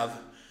have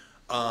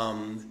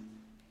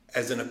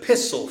as an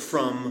epistle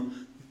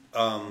from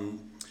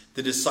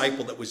the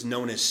disciple that was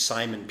known as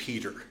Simon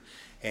Peter.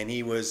 And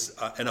he was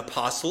an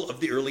apostle of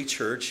the early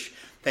church.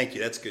 Thank you.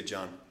 That's good,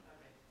 John.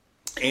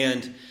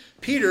 And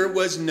Peter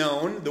was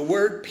known, the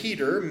word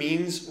Peter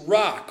means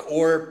rock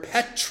or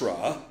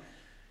Petra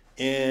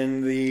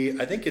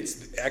I think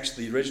it's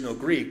actually the original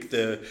Greek.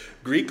 The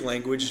Greek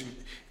language,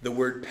 the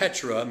word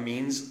Petra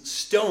means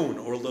stone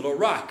or little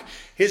rock.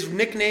 His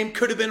nickname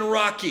could have been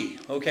Rocky,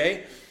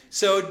 okay?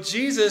 So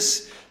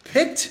Jesus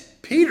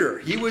picked Peter.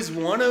 He was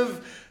one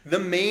of the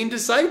main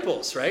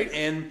disciples, right?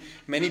 And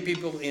many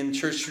people in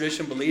church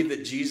tradition believe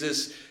that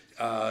Jesus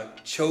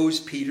chose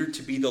Peter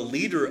to be the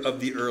leader of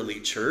the early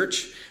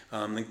church.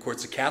 Of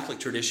course, the Catholic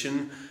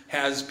tradition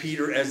has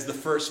Peter as the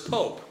first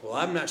pope. Well,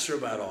 I'm not sure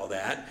about all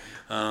that.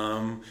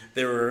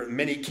 There were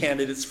many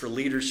candidates for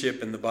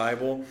leadership in the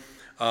Bible,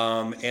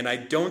 and I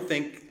don't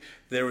think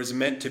there was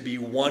meant to be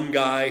one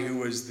guy who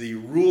was the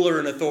ruler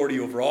and authority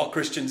over all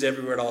Christians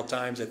everywhere at all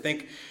times. I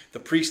think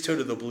the priesthood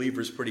of the believer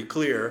is pretty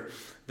clear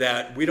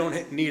that we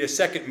don't need a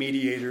second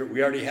mediator.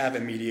 We already have a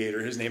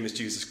mediator. His name is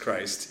Jesus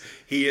Christ.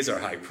 He is our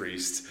high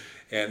priest.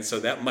 And so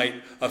that might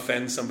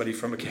offend somebody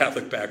from a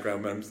Catholic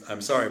background, but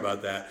I'm sorry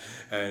about that.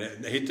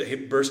 And I hate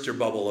to burst your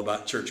bubble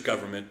about church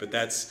government, but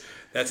that's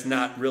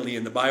not really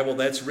in the Bible.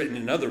 That's written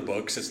in other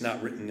books. It's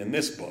not written in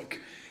this book.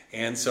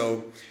 And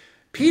so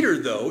Peter,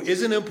 though,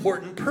 is an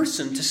important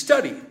person to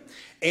study.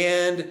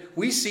 And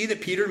we see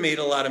that Peter made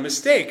a lot of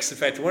mistakes. In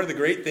fact, one of the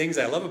great things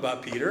I love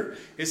about Peter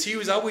is he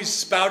was always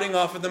spouting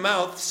off of the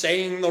mouth,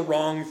 saying the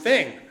wrong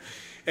thing.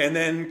 And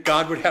then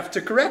God would have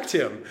to correct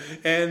him.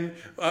 And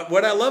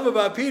what I love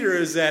about Peter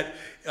is that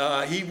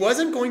he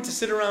wasn't going to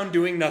sit around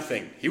doing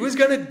nothing. He was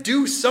going to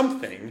do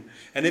something.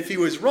 And if he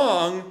was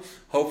wrong,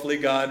 hopefully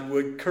God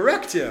would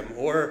correct him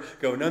or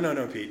go,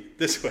 no, Pete,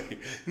 this way.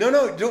 No,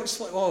 don't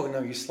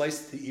you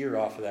sliced the ear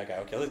off of that guy.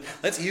 Okay,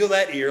 let's heal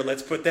that ear.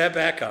 Let's put that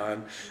back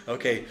on.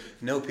 Okay,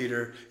 no,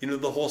 Peter,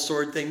 the whole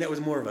sword thing, that was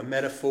more of a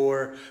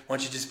metaphor. Why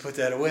don't you just put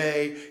that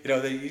away?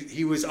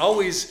 He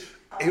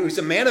was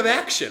a man of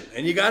action,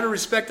 and you got to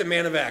respect a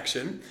man of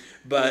action,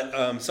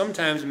 but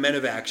sometimes men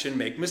of action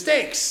make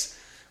mistakes.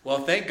 Well,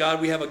 thank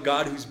God we have a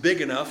God who's big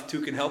enough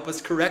who can help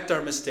us correct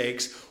our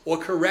mistakes or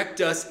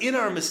correct us in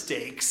our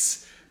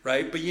mistakes,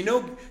 right? But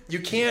you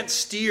can't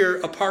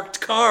steer a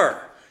parked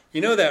car.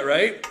 You know that,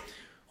 right?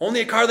 Only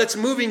a car that's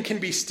moving can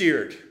be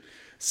steered.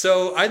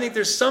 So I think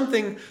there's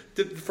something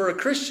for a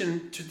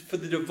Christian, for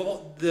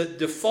the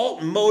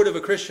default mode of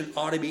a Christian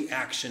ought to be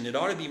action. It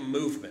ought to be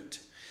movement.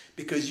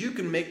 Because you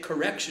can make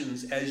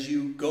corrections as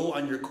you go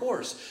on your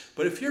course.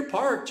 But if you're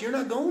parked, you're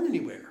not going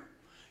anywhere.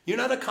 You're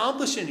not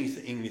accomplishing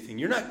anything.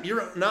 You're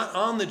not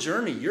on the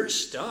journey. You're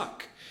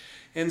stuck.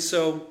 And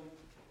so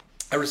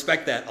I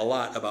respect that a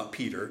lot about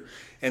Peter.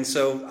 And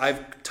so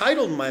I've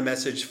titled my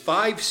message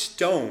 5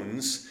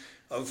 Stones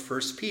of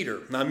 1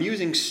 Peter. Now I'm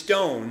using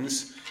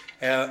stones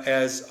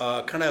as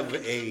kind of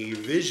a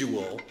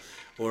visual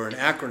or an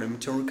acronym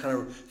to kind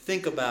of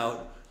think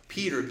about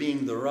Peter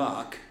being the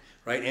rock.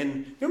 Right?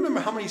 And you remember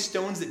how many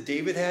stones that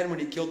David had when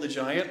he killed the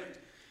giant?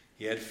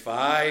 He had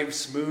 5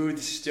 smooth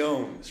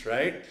stones,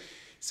 right?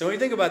 So when you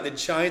think about the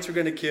giants we're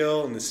going to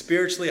kill and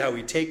spiritually how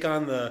we take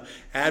on the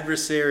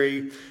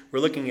adversary, we're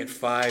looking at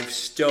 5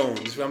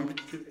 stones. I'm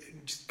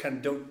just kind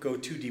of don't go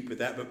too deep with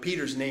that, but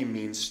Peter's name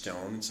means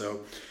stone, so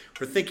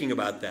we're thinking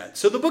about that.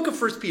 So the book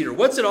of 1 Peter,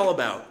 what's it all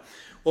about?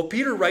 Well,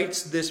 Peter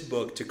writes this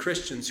book to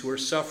Christians who are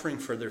suffering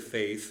for their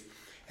faith,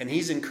 and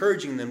he's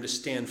encouraging them to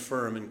stand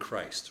firm in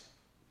Christ.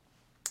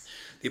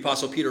 The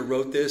Apostle Peter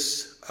wrote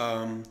this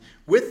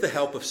with the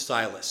help of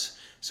Silas.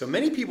 So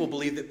many people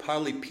believe that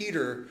probably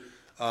Peter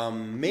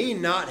may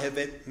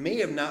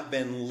have not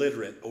been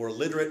literate or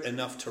literate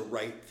enough to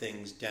write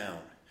things down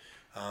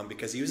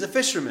because he was a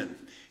fisherman.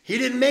 He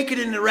didn't make it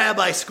into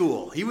rabbi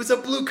school. He was a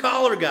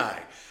blue-collar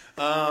guy.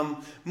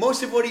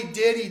 Most of what he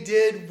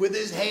did with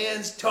his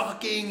hands,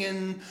 talking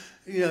and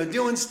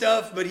doing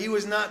stuff, but he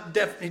was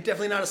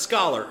definitely not a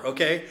scholar,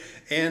 okay?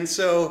 And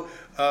so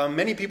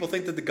many people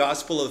think that the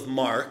Gospel of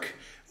Mark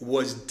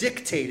was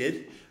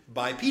dictated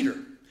by Peter.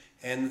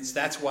 And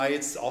that's why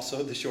it's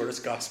also the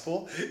shortest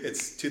gospel.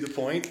 It's to the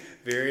point,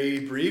 very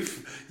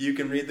brief. You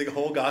can read the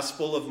whole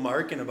Gospel of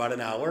Mark in about an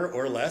hour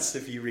or less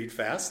if you read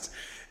fast.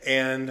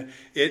 And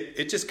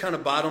it just kind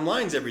of bottom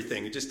lines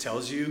everything. It just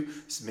tells you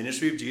the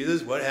ministry of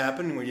Jesus, what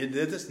happened, we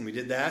did this and we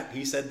did that.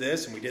 He said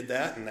this and we did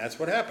that, and that's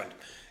what happened.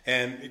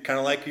 And kind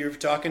of like you're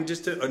talking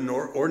just to an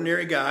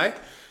ordinary guy.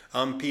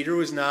 Peter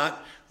was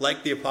not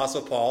like the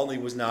Apostle Paul. He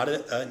was not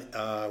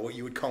what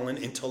you would call an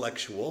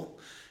intellectual.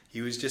 He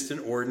was just an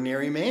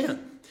ordinary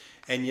man.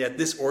 And yet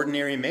this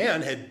ordinary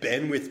man had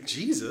been with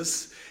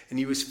Jesus, and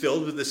he was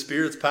filled with the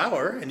Spirit's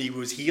power, and he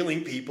was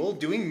healing people,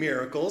 doing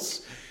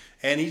miracles,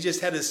 and he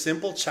just had a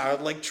simple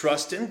childlike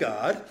trust in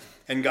God,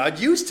 and God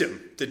used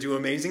him to do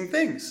amazing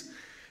things.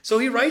 So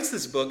he writes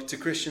this book to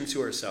Christians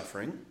who are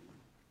suffering,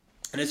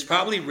 and it's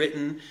probably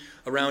written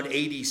around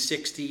AD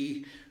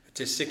 60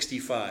 to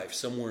 65,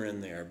 somewhere in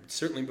there,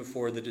 certainly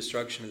before the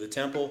destruction of the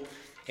temple.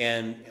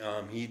 And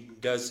he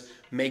does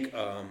make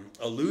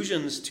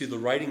allusions to the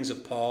writings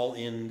of Paul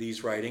in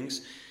these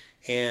writings.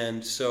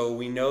 And so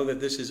we know that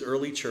this is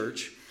early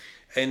church.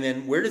 And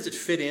then where does it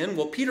fit in?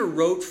 Well, Peter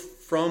wrote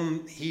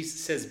from, he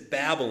says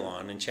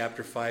Babylon in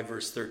chapter 5,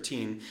 verse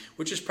 13,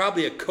 which is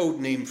probably a code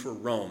name for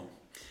Rome.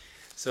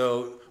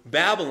 So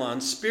Babylon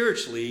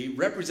spiritually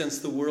represents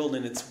the world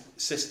in its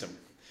system.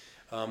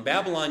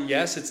 Babylon,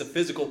 yes, it's a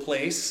physical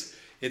place.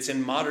 It's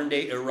in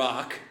modern-day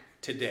Iraq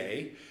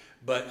today.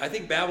 But I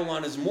think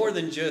Babylon is more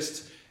than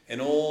just an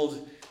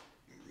old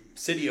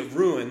city of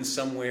ruins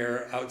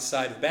somewhere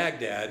outside of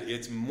Baghdad.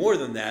 It's more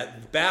than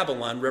that.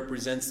 Babylon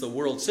represents the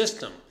world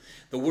system.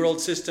 The world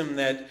system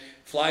that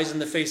flies in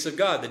the face of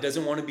God, that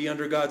doesn't want to be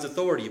under God's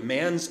authority.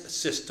 Man's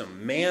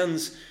system,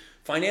 man's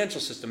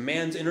financial system,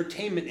 man's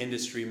entertainment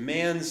industry,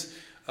 man's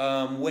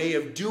way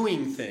of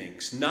doing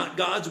things, not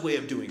God's way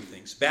of doing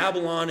things.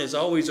 Babylon is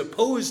always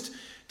opposed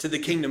to the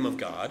kingdom of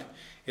God.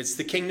 It's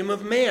the kingdom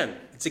of man.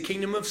 It's the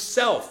kingdom of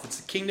self. It's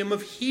the kingdom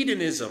of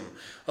hedonism,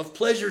 of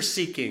pleasure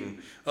seeking,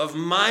 of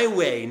my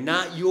way,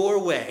 not your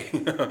way,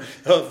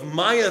 of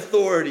my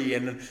authority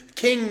and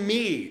king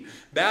me.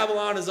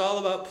 Babylon is all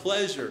about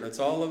pleasure. And it's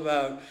all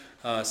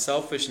about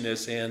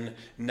selfishness and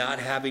not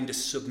having to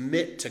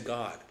submit to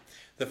God.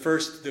 The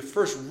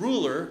first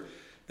ruler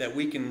that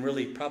we can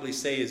really probably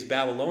say is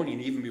Babylonian,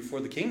 even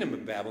before the kingdom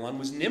of Babylon,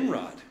 was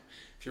Nimrod.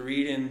 If you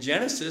read in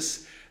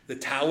Genesis, the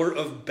Tower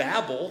of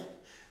Babel,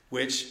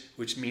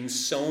 which means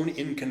sown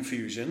in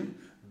confusion,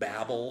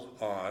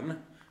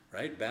 Babel-on,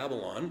 right?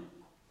 Babylon.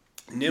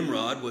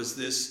 Nimrod was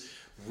this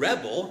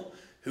rebel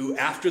who,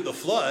 after the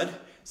flood,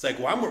 it's like,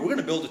 well, we're going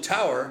to build a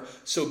tower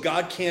so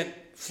God can't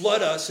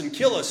flood us and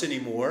kill us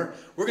anymore.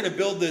 We're going to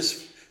build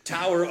this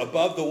tower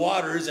above the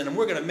waters, and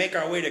we're going to make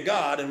our way to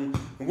God, and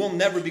we'll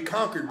never be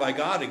conquered by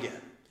God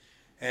again.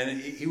 And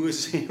he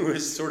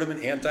was sort of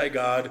an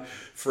anti-God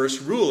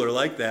first ruler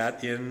like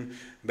that in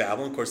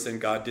Babylon. Of course, then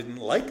God didn't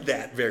like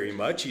that very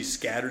much. He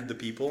scattered the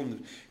people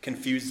and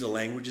confused the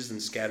languages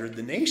and scattered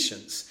the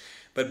nations.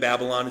 But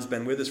Babylon has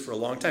been with us for a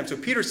long time. So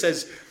Peter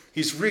says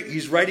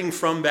he's writing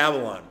from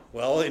Babylon.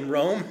 Well, in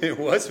Rome, it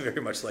was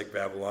very much like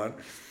Babylon.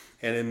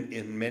 And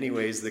in many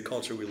ways, the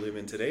culture we live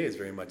in today is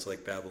very much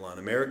like Babylon.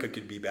 America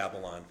could be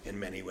Babylon in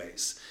many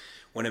ways.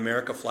 When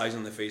America flies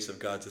in the face of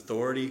God's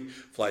authority,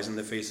 flies in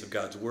the face of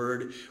God's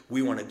word,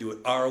 we want to do it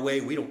our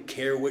way. We don't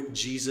care what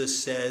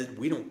Jesus said.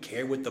 We don't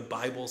care what the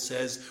Bible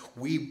says.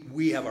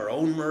 We have our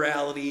own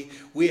morality.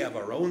 We have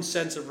our own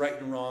sense of right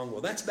and wrong.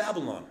 Well, that's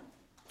Babylon.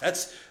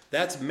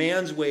 That's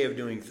man's way of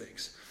doing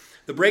things.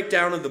 The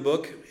breakdown of the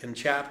book in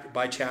chapter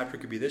by chapter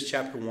could be this.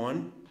 Chapter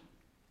 1,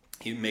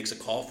 he makes a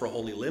call for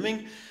holy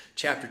living.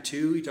 Chapter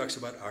 2, he talks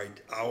about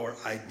our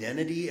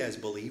identity as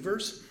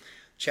believers.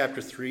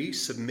 Chapter 3,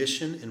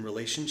 submission in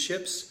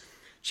relationships.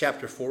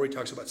 Chapter 4, he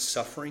talks about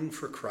suffering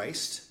for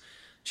Christ.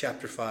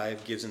 Chapter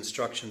 5 gives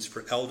instructions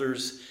for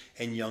elders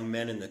and young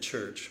men in the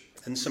church.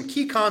 And some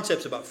key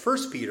concepts about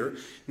 1 Peter.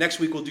 Next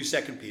week we'll do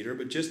 2 Peter,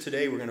 but just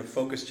today we're going to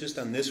focus just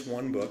on this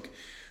one book.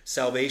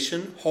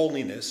 Salvation,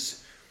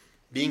 holiness,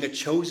 being a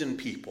chosen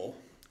people.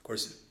 Of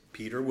course,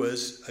 Peter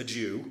was a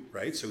Jew,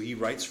 right? So he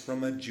writes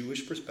from a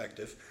Jewish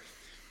perspective.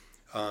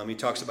 He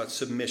talks about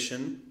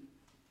submission,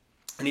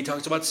 and he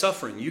talks about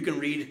suffering. You can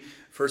read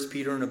 1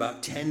 Peter in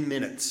about 10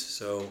 minutes.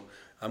 So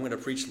I'm going to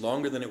preach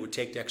longer than it would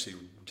take to actually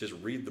just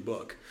read the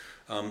book.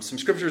 Some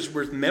scriptures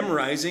worth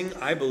memorizing,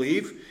 I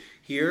believe.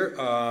 Here,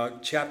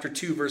 chapter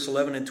 2, verse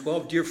 11 and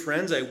 12. Dear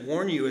friends, I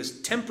warn you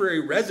as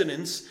temporary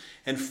residents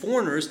and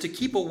foreigners to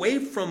keep away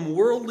from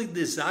worldly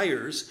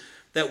desires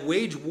that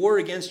wage war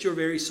against your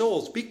very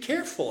souls. Be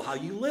careful how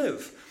you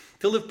live,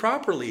 to live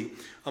properly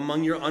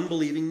among your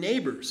unbelieving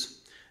neighbors.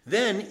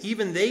 Then,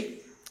 even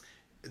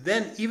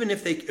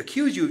if they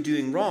accuse you of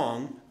doing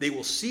wrong, they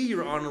will see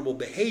your honorable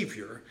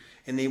behavior,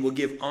 and they will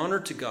give honor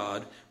to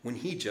God when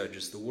he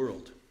judges the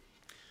world.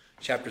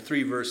 Chapter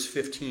 3, verse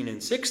 15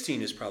 and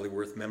 16 is probably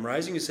worth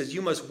memorizing. It says,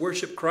 you must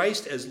worship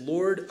Christ as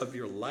Lord of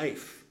your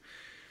life.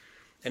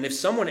 And if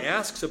someone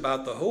asks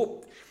about the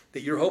hope,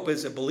 that your hope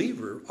as a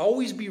believer,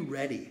 always be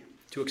ready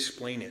to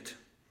explain it.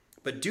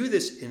 But do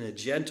this in a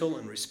gentle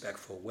and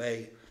respectful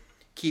way.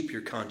 Keep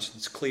your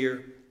conscience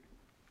clear.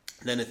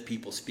 Then if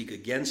people speak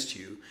against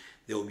you,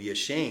 they will be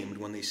ashamed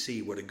when they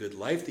see what a good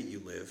life that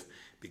you live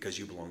because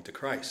you belong to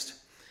Christ.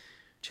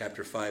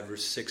 Chapter 5,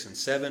 verse 6 and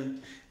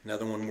 7,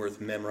 another one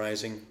worth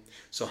memorizing.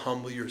 So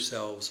humble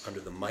yourselves under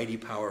the mighty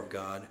power of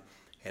God,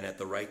 and at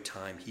the right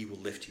time he will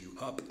lift you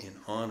up in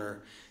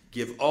honor.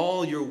 Give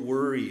all your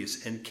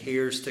worries and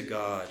cares to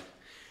God,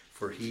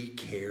 for he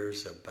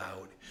cares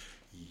about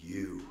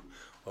you.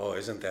 Oh,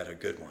 isn't that a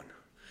good one?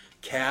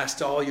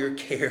 Cast all your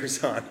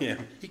cares on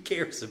him. He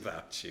cares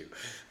about you.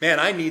 Man,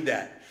 I need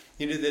that.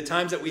 You know, the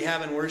times that we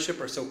have in worship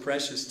are so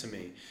precious to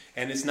me.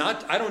 And it's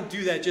not, I don't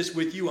do that just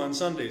with you on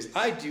Sundays.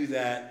 I do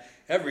that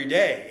every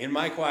day in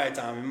my quiet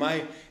time,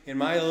 in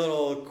my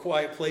little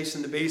quiet place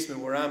in the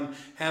basement where I'm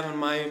having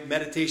my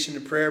meditation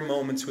and prayer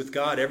moments with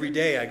God. Every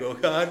day I go,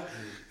 God,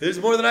 there's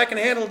more than I can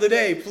handle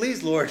today.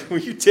 Please, Lord, will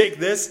you take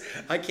this?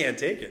 I can't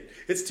take it.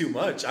 It's too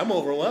much. I'm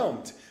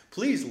overwhelmed.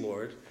 Please,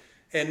 Lord.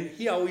 And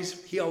he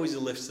always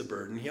lifts the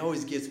burden. He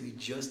always gives me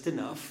just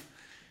enough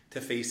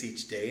to face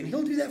each day. And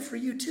he'll do that for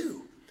you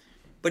too.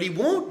 But he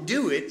won't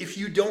do it if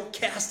you don't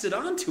cast it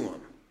onto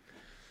him.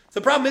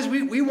 The problem is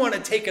we want to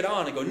take it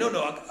on and go, no,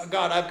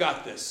 God, I've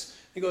got this.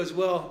 He goes,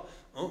 well,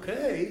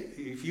 okay,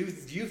 if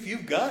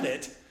you've got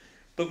it.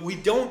 But we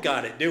don't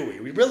got it, do we?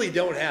 We really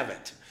don't have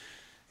it.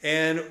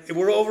 And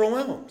we're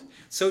overwhelmed.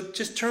 So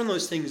just turn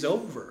those things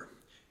over.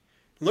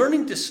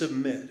 Learning to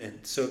submit. And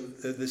so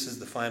this is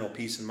the final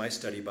piece in my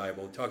study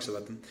Bible. It talks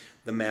about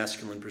the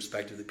masculine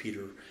perspective that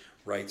Peter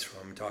writes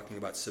from, talking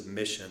about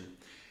submission.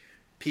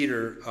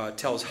 Peter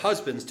tells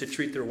husbands to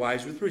treat their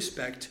wives with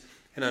respect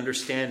and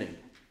understanding,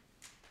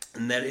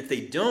 and that if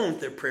they don't,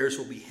 their prayers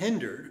will be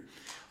hindered.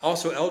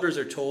 Also, elders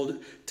are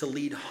told to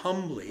lead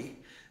humbly,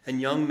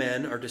 and young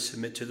men are to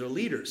submit to their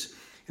leaders.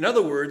 In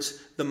other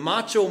words, the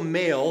macho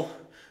male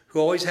who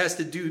always has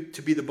to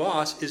be the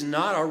boss is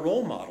not our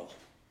role model.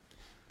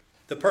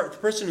 The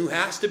person who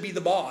has to be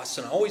the boss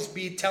and always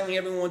be telling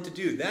everyone what to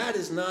do, that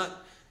is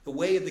not the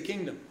way of the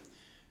kingdom.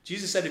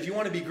 Jesus said, if you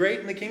want to be great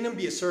in the kingdom,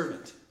 be a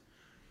servant.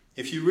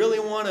 If you really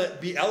want to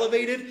be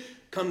elevated,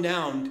 come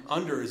down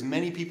under as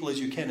many people as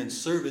you can and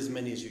serve as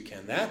many as you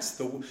can. That's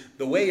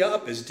the way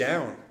up is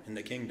down in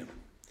the kingdom.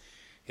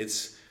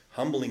 It's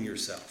humbling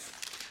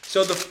yourself.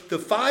 So the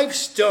 5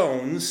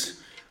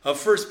 stones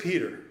of 1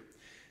 Peter.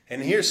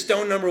 And here's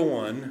stone number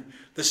 1,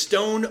 the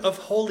stone of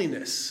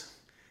holiness.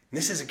 And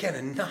this is,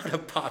 again, not a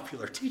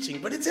popular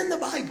teaching, but it's in the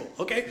Bible,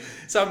 okay?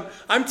 So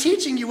I'm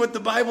teaching you what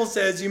the Bible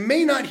says. You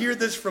may not hear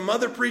this from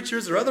other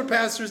preachers or other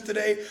pastors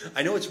today.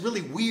 I know it's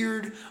really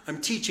weird. I'm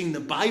teaching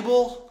the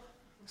Bible.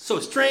 So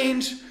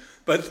strange.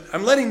 But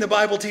I'm letting the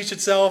Bible teach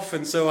itself,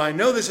 and so I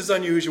know this is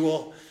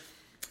unusual.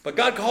 But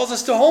God calls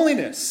us to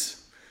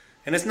holiness.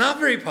 And it's not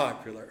very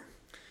popular.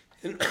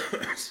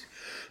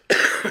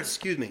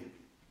 Excuse me.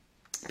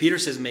 Peter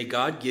says, may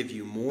God give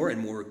you more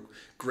and more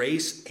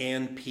grace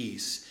and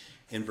peace,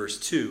 in verse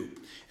 2.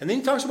 And then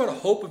he talks about a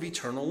hope of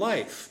eternal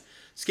life.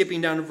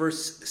 Skipping down to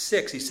verse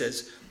 6, he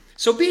says,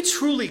 so be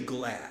truly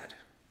glad.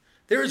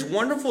 There is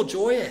wonderful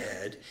joy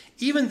ahead,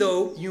 even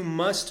though you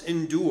must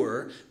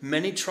endure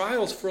many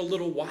trials for a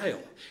little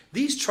while.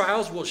 These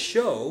trials will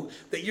show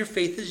that your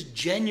faith is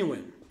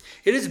genuine.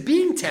 It is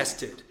being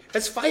tested,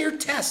 as fire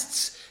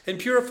tests and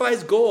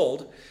purifies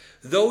gold,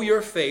 though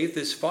your faith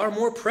is far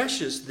more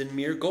precious than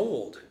mere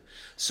gold.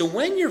 So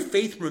when your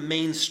faith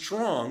remains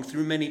strong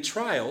through many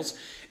trials,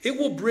 it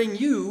will bring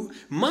you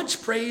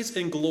much praise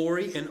and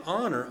glory and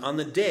honor on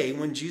the day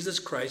when Jesus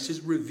Christ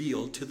is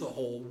revealed to the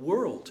whole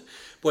world.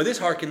 Boy, this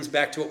harkens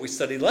back to what we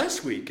studied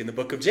last week in the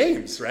book of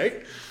James,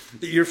 right?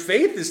 That your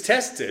faith is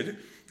tested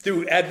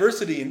through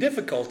adversity and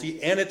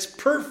difficulty, and it's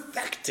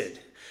perfected.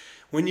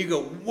 When you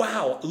go,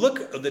 wow,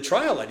 look at the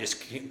trial I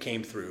just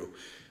came through.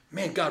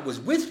 Man, God was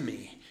with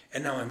me,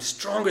 and now I'm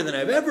stronger than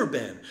I've ever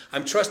been.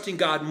 I'm trusting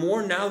God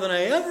more now than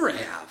I ever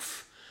have.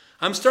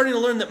 I'm starting to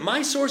learn that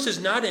my source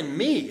is not in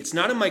me. It's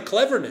not in my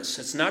cleverness.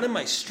 It's not in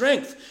my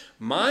strength.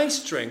 My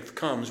strength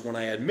comes when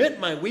I admit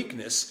my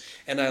weakness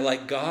and I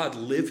let God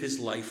live his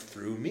life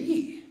through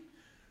me.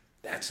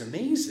 That's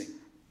amazing.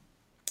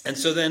 And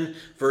so then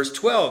verse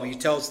 12, he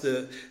tells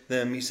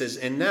them, he says,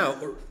 and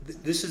now,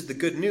 this is the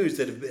good news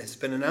that has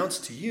been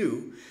announced to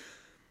you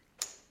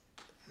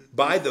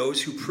by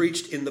those who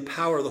preached in the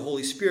power of the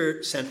Holy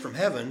Spirit sent from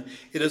heaven.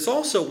 It is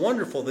also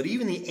wonderful that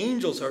even the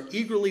angels are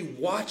eagerly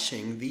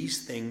watching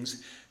these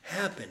things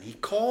happen. He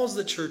calls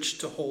the church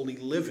to holy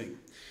living.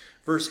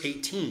 Verse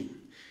 18,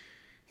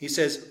 he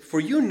says, for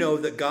you know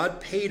that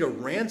God paid a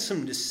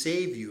ransom to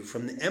save you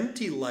from the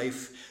empty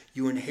life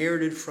you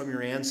inherited from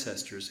your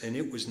ancestors, and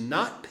it was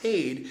not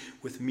paid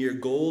with mere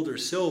gold or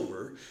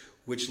silver,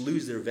 which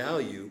lose their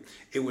value.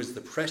 It was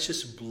the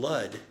precious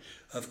blood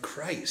of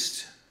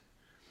Christ,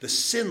 the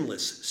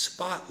sinless,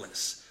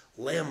 spotless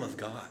Lamb of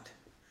God.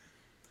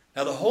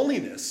 Now, the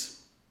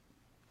holiness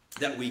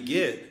that we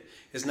get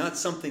is not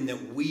something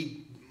that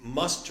we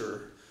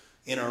muster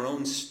in our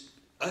own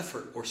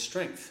effort or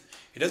strength.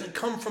 It doesn't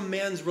come from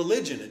man's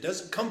religion. It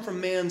doesn't come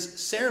from man's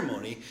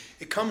ceremony.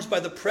 It comes by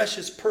the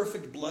precious,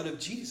 perfect blood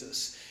of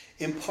Jesus,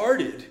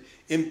 imparted,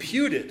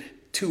 imputed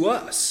to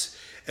us.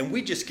 And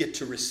we just get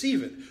to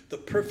receive it, the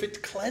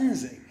perfect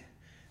cleansing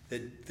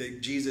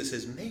that Jesus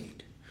has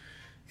made.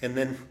 And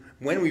then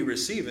when we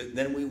receive it,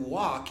 then we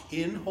walk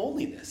in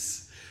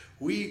holiness.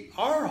 We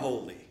are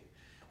holy.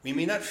 We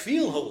may not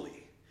feel holy.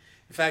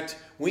 In fact,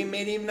 we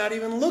may not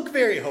even look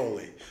very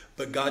holy.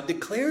 But God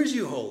declares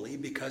you holy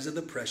because of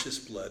the precious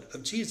blood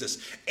of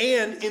Jesus.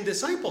 And in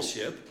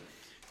discipleship,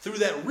 through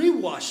that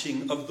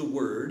rewashing of the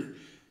word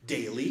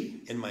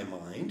daily in my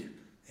mind,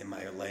 in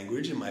my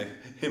language, in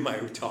my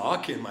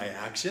talk, in my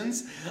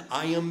actions,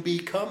 I am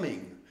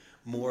becoming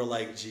more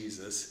like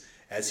Jesus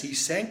as he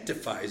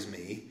sanctifies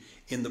me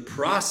in the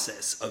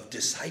process of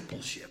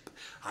discipleship.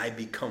 I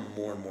become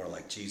more and more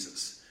like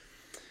Jesus.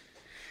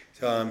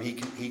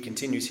 He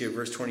continues here,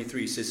 verse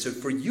 23. He says, so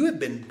for you have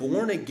been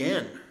born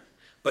again,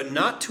 but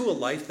not to a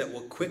life that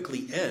will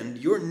quickly end.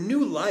 Your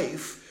new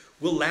life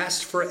will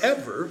last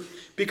forever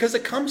because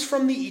it comes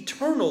from the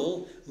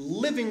eternal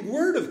living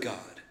word of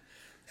God.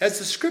 As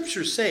the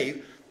scriptures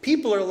say,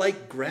 people are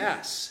like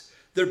grass.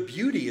 Their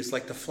beauty is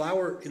like the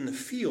flower in the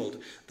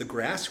field. The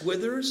grass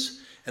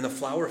withers and the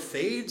flower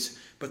fades,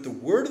 but the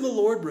word of the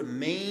Lord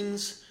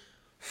remains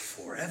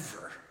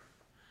forever.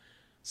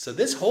 So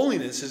this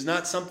holiness is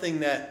not something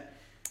that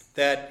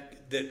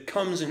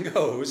comes and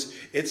goes.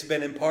 It's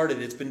been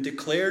imparted. It's been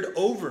declared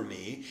over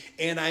me,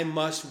 and I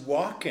must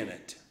walk in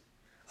it.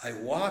 I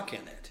walk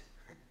in it.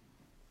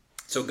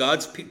 So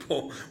God's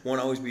people won't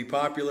always be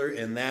popular,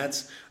 and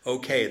that's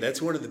okay.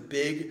 That's one of the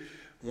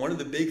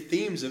big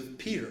themes of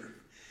Peter.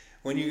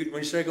 When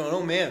you start going,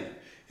 oh man,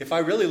 if I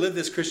really live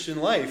this Christian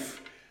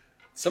life,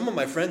 some of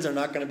my friends are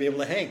not going to be able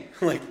to hang.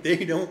 Like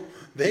they don't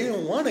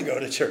want to go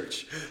to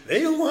church.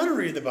 They don't want to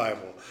read the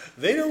Bible.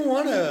 They don't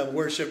want to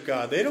worship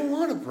God. They don't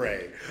want to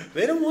pray.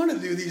 They don't want to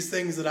do these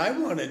things that I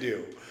want to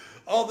do.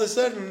 All of a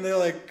sudden they're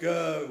like,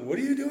 what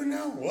are you doing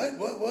now? What?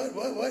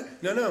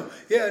 No.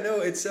 Yeah, no,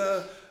 it's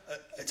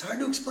hard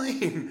to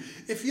explain.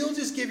 If you'll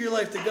just give your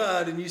life to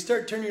God and you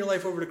start turning your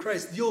life over to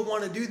Christ, you'll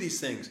want to do these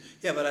things.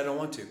 Yeah, but I don't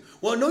want to.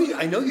 Well, no,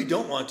 I know you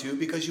don't want to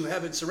because you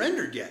haven't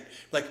surrendered yet.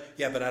 Like,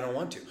 yeah, but I don't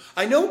want to.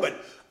 I know,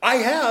 but I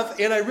have,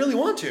 and I really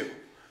want to.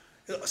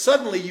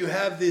 Suddenly you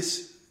have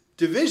this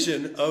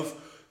division of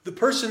the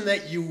person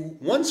that you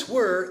once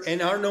were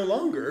and are no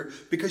longer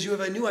because you have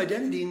a new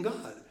identity in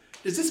God.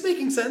 Is this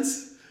making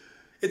sense?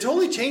 It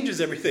totally changes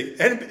everything.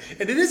 And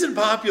it isn't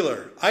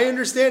popular. I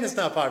understand it's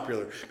not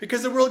popular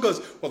because the world goes,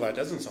 well, that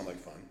doesn't sound like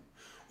fun.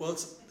 Well,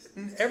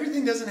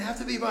 everything doesn't have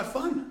to be about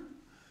fun.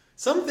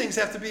 Some things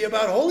have to be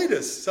about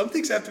holiness. Some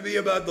things have to be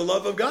about the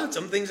love of God.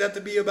 Some things have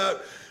to be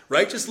about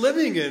righteous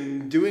living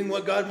and doing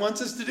what God wants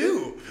us to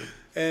do.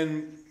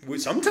 And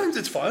sometimes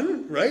it's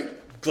fun, right?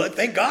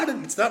 Thank God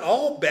it's not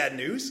all bad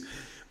news.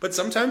 But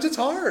sometimes it's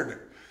hard.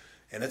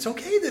 And it's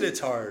okay that it's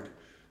hard.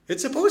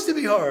 It's supposed to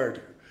be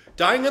hard.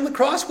 Dying on the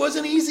cross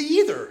wasn't easy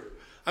either.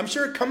 I'm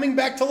sure coming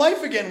back to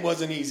life again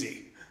wasn't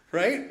easy,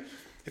 right?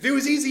 If it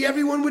was easy,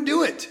 everyone would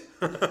do it.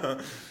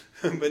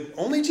 But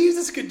only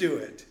Jesus could do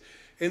it.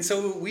 And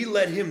so we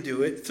let him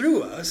do it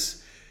through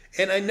us.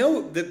 And I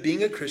know that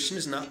being a Christian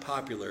is not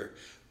popular,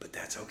 but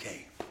that's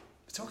okay.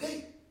 It's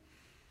okay.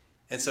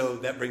 And so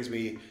that brings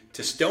me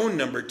to stone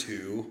number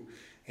 2.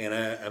 And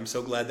I'm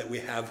so glad that we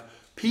have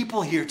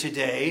people here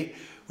today.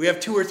 We have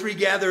 2 or 3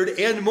 gathered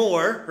and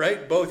more,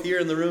 right? Both here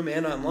in the room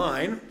and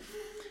online.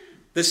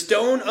 The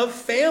stone of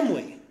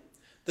family.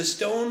 The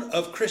stone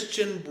of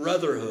Christian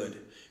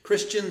brotherhood.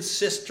 Christian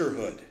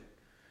sisterhood.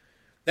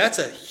 That's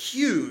a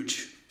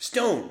huge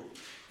stone.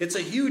 It's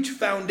a huge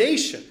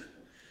foundation.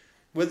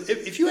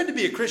 If you had to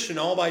be a Christian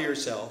all by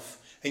yourself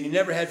and you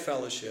never had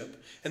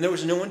fellowship and there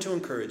was no one to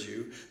encourage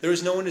you, there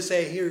was no one to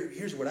say,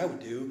 here's what I would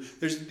do,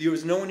 there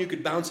was no one you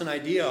could bounce an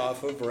idea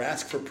off of or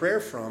ask for prayer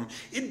from,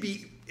 it'd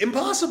be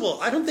impossible.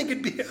 I don't think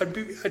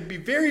it'd be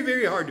very,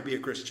 very hard to be a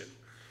Christian.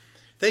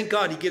 Thank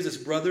God he gives us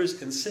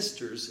brothers and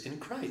sisters in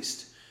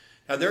Christ.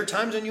 Now, there are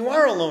times when you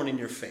are alone in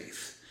your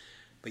faith,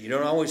 but you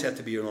don't always have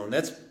to be alone.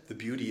 That's the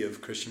beauty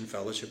of Christian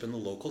fellowship in the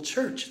local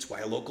church. It's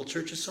why a local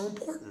church is so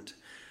important.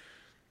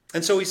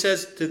 And so he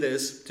says to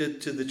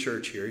the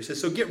church here, he says,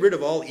 so get rid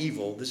of all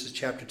evil. This is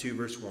chapter 2,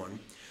 verse 1.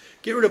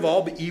 Get rid of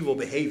all evil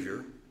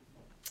behavior.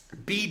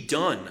 Be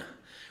done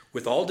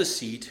with all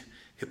deceit,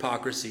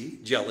 hypocrisy,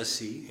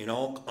 jealousy, and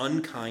all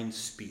unkind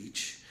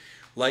speech.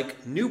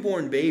 Like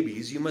newborn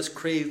babies, you must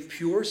crave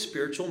pure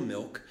spiritual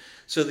milk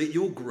so that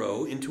you'll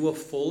grow into a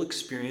full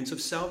experience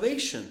of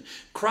salvation.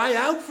 Cry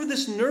out for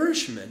this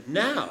nourishment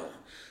now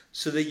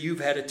so that you've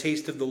had a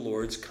taste of the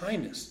Lord's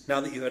kindness. Now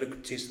that you've had a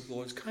taste of the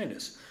Lord's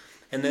kindness.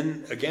 And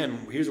then,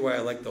 again, here's why I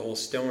like the whole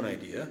stone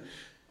idea.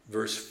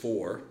 Verse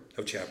 4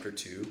 of chapter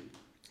 2.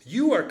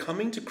 You are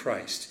coming to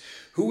Christ,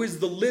 who is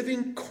the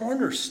living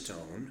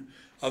cornerstone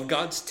of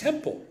God's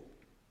temple.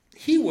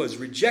 He was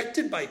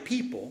rejected by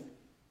people,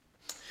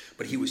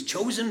 but he was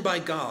chosen by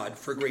God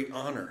for great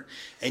honor.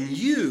 And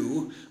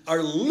you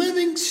are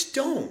living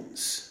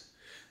stones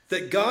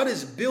that God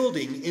is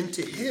building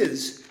into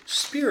his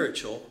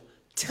spiritual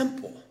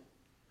temple.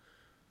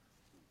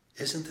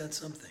 Isn't that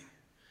something?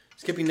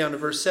 Skipping down to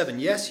verse 7.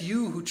 Yes,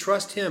 you who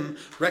trust him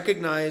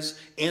recognize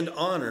and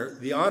honor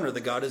the honor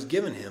that God has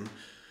given him.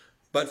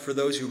 But for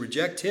those who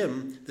reject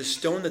him, the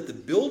stone that the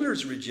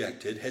builders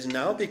rejected has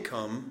now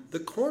become the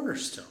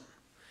cornerstone.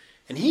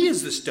 And he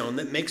is the stone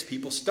that makes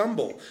people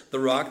stumble, the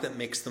rock that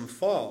makes them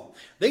fall.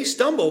 They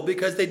stumble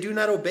because they do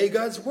not obey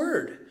God's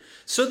word.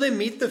 So they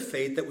meet the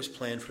fate that was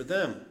planned for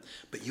them.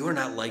 But you are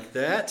not like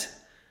that,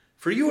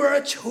 for you are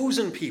a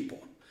chosen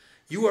people.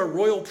 You are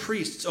royal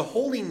priests, a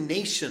holy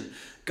nation,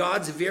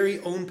 God's very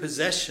own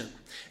possession.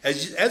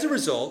 As a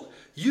result,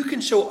 you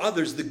can show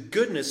others the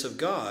goodness of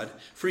God,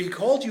 for he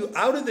called you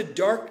out of the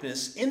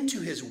darkness into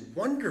his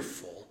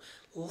wonderful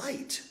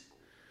light.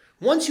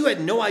 Once you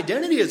had no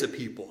identity as a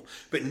people,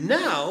 but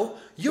now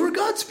you're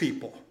God's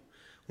people.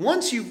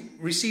 Once you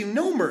received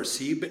no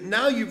mercy, but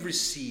now you've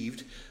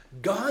received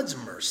God's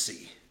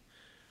mercy.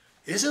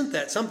 Isn't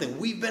that something?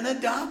 We've been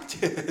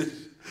adopted.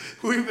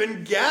 We've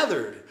been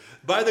gathered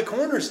by the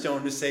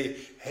cornerstone to say,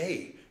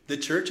 hey, the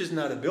church is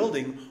not a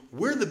building,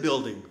 we're the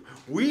building.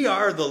 We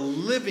are the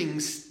living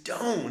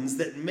stones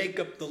that make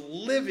up the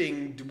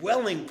living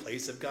dwelling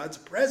place of God's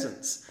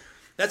presence.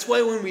 That's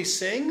why when we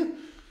sing,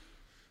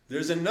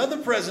 there's another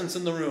presence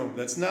in the room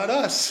that's not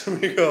us.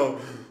 We go,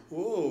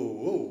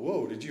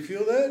 whoa, did you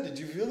feel that? Did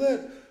you feel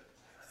that?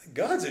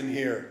 God's in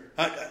here.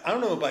 I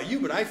don't know about you,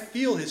 but I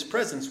feel his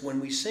presence when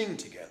we sing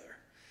together.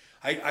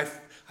 I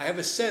have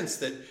a sense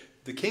that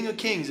the King of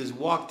Kings has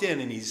walked in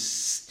and he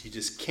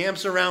just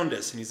camps around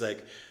us and he's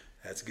like,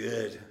 that's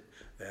good.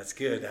 That's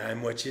good.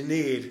 I'm what you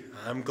need.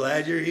 I'm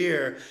glad you're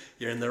here.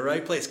 You're in the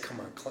right place.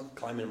 Come on,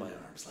 climb into my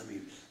arms. Let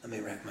me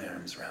wrap my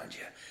arms around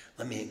you.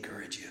 Let me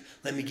encourage you.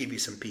 Let me give you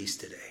some peace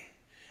today.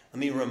 Let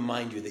me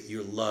remind you that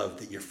you're loved,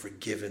 that you're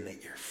forgiven,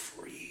 that you're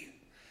free.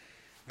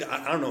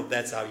 I don't know if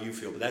that's how you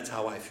feel, but that's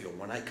how I feel.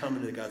 When I come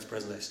into God's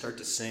presence, I start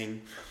to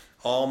sing.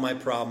 All my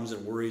problems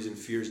and worries and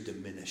fears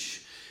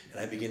diminish. And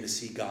I begin to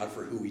see God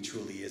for who he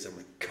truly is. I'm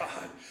like,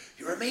 God,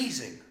 you're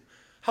amazing.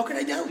 How can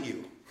I doubt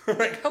you?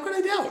 Right? How can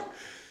I doubt?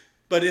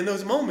 But in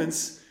those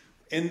moments,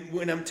 and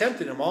when I'm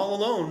tempted, I'm all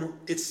alone,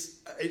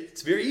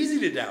 it's very easy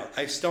to doubt.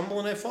 I stumble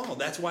and I fall.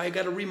 That's why I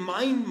got to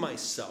remind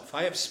myself.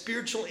 I have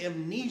spiritual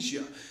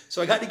amnesia.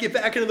 So I got to get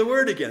back into the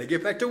Word again. I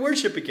get back to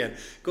worship again.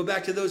 Go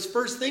back to those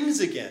first things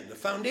again, the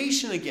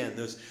foundation again,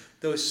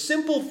 those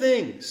simple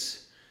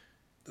things.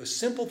 Those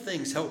simple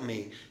things help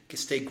me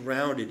stay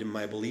grounded in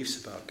my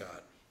beliefs about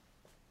God.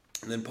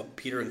 And then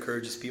Peter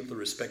encourages people to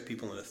respect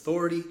people in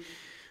authority.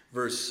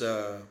 Verse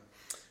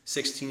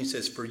 16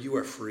 says, for you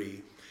are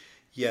free,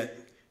 yet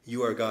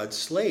you are God's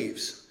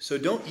slaves. So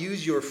don't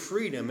use your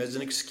freedom as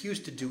an excuse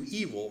to do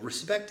evil.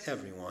 Respect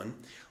everyone.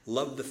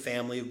 Love the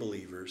family of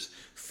believers.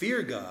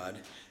 Fear God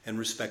and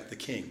respect the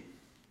king.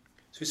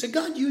 So he said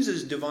God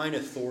uses divine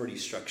authority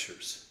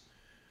structures.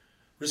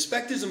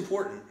 Respect is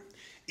important.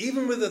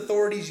 Even with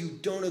authorities you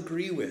don't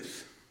agree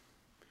with.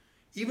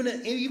 Even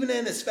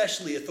and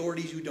especially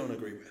authorities you don't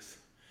agree with.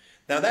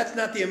 Now that's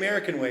not the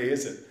American way,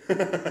 is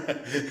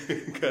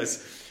it?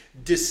 Because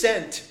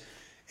dissent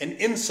and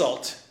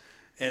insult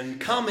and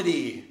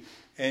comedy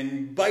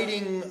and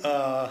biting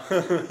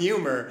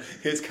humor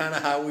is kind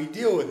of how we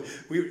deal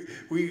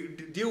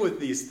with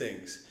these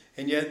things.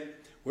 And yet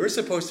we're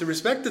supposed to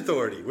respect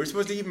authority. We're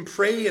supposed to even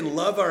pray and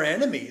love our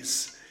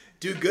enemies.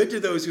 Do good to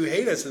those who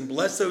hate us and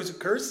bless those who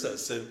curse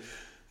us. And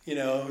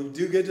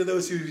do good to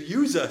those who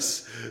use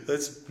us.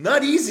 That's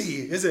not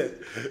easy, is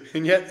it?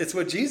 And yet it's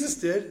what Jesus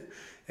did.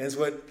 And it's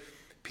what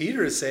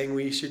Peter is saying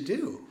we should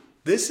do.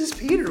 This is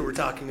Peter we're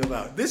talking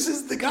about. This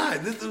is the guy.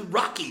 This is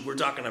Rocky we're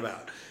talking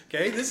about.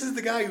 Okay? This is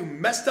the guy who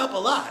messed up a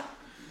lot.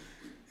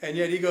 And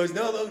yet he goes,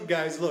 no, look,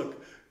 guys,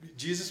 look.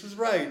 Jesus was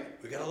right.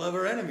 We got to love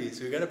our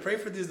enemies. We got to pray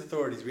for these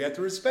authorities. We have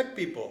to respect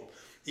people.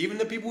 Even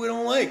the people we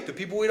don't like. The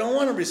people we don't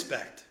want to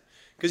respect.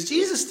 Because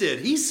Jesus did.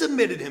 He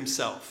submitted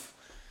himself.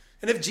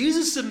 And if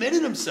Jesus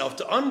submitted himself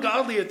to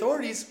ungodly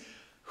authorities,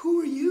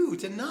 who are you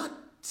to not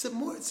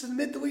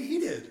submit the way he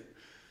did?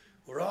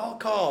 We're all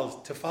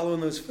called to follow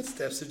in those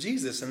footsteps of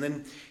Jesus. And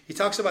then he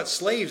talks about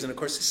slaves. And of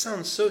course, this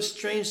sounds so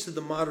strange to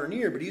the modern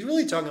ear, but he's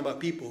really talking about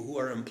people who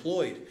are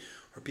employed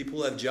or people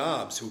who have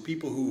jobs,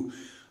 people who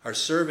are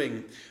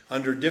serving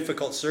under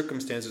difficult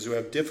circumstances, who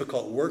have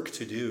difficult work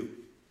to do.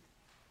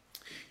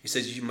 He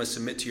says you must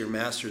submit to your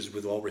masters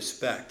with all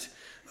respect.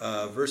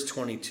 Verse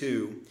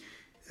 22,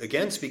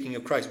 again speaking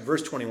of Christ,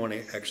 verse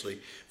 21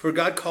 actually, for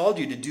God called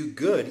you to do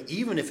good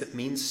even if it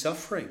means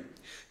suffering.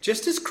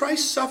 Just as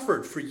Christ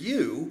suffered for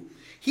you,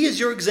 he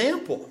is your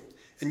example,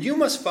 and you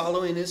must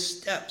follow in his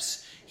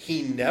steps.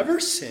 He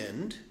never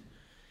sinned,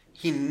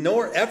 he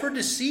nor ever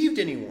deceived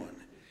anyone.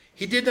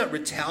 He did not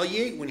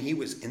retaliate when he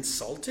was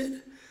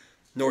insulted,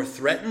 nor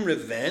threaten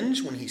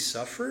revenge when he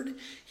suffered.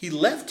 He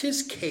left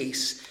his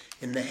case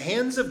in the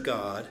hands of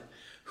God,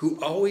 who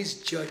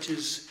always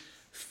judges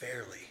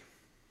fairly.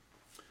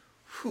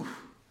 Whew.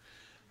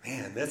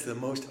 Man, that's the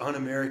most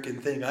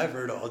un-American thing I've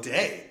heard all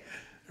day,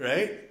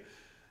 right?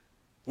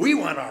 We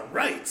want our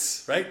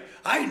rights, right?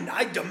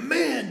 I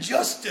demand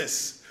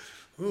justice.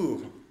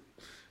 Ooh,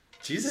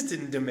 Jesus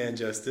didn't demand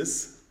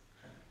justice.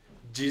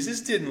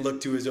 Jesus didn't look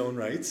to his own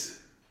rights.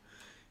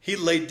 He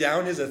laid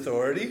down his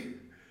authority.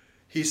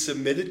 He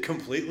submitted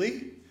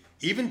completely,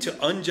 even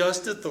to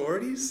unjust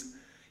authorities.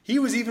 He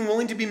was even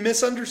willing to be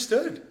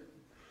misunderstood.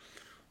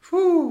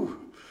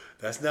 Whew,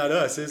 that's not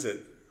us, is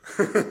it?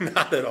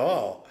 Not at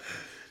all.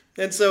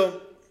 And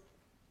so,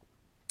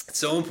 it's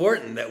so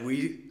important that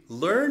we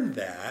learn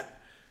that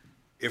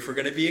if we're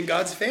going to be in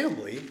God's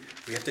family,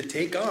 we have to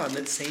take on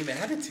that same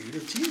attitude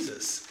of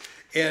Jesus.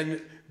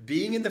 And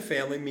being in the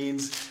family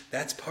means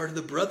that's part of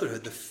the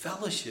brotherhood, the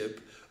fellowship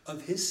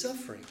of his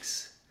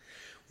sufferings.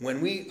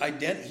 When he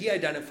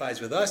identifies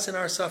with us in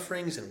our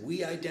sufferings, and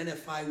we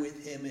identify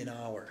with him in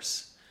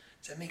ours.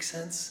 Does that make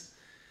sense?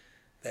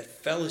 That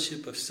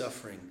fellowship of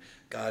suffering,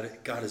 God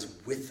is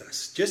with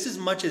us. Just as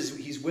much as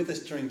he's with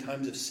us during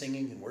times of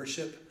singing and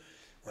worship,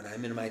 when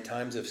I'm in my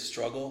times of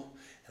struggle,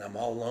 and I'm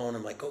all alone,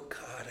 I'm like, oh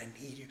God, I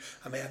need you.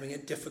 I'm having a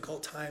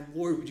difficult time.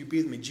 Lord, would you be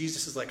with me?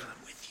 Jesus is like,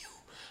 I'm with you.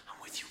 I'm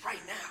with you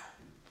right now.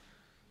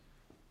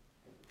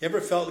 You ever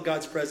felt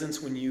God's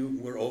presence when you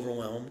were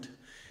overwhelmed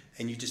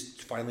and you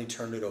just finally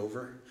turned it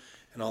over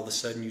and all of a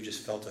sudden you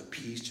just felt a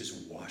peace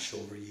just wash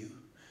over you?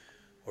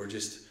 Or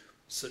just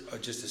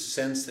a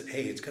sense that,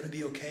 hey, it's going to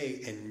be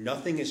okay and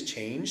nothing has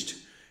changed.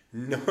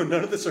 No,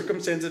 none of the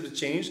circumstances have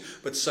changed,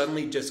 but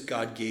suddenly just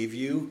God gave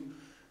you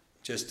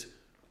just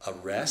a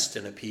rest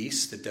and a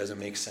peace that doesn't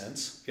make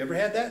sense. You ever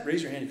had that?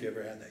 Raise your hand if you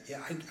ever had that.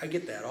 Yeah, I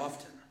get that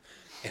often.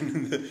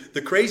 And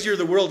the crazier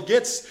the world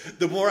gets,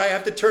 the more I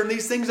have to turn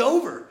these things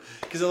over.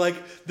 Because they're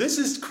like, this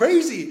is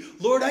crazy.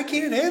 Lord, I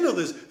can't handle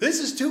this. This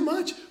is too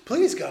much.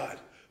 Please, God,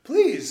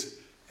 please.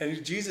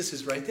 And Jesus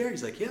is right there.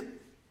 He's like, yep,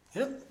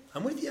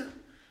 I'm with you.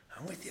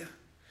 I'm with you.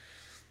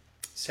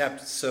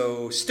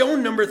 So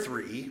stone number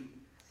 3,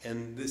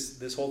 and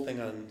this whole thing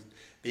on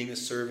being a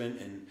servant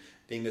and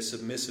being a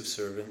submissive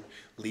servant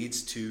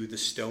leads to the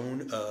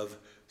stone of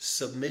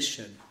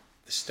submission.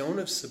 The stone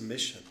of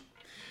submission.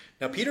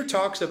 Now, Peter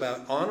talks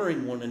about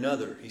honoring one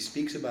another. He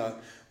speaks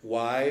about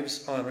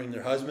wives honoring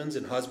their husbands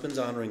and husbands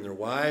honoring their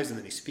wives, and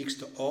then he speaks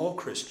to all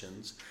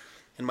Christians.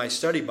 In my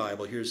study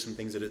Bible, here's some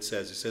things that it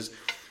says. It says,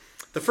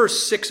 the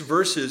first 6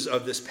 verses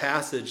of this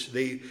passage,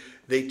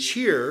 they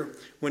cheer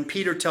when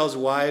Peter tells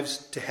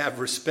wives to have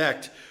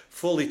respect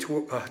fully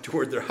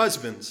toward their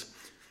husbands.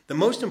 The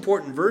most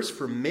important verse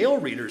for male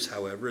readers,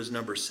 however, is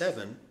number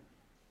 7.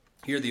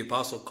 Here the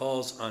apostle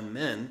calls on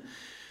men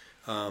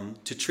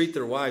to treat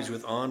their wives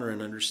with honor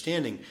and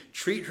understanding.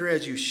 Treat her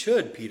as you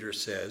should, Peter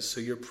says, so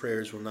your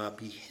prayers will not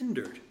be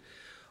hindered.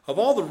 Of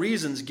all the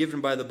reasons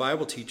given by the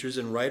Bible teachers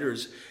and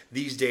writers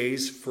these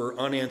days for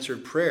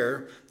unanswered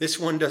prayer, this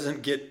one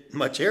doesn't get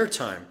much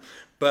airtime.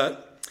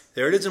 But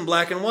there it is in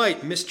black and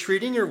white.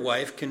 Mistreating your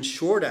wife can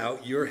short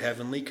out your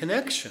heavenly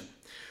connection.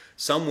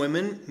 Some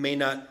women may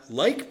not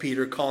like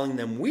Peter calling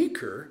them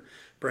weaker.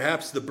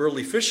 Perhaps the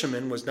burly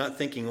fisherman was not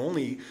thinking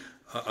only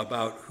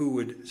about who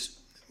would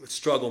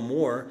struggle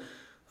more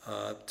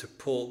to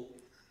pull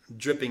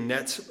dripping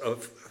nets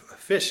of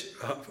fish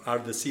out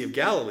of the Sea of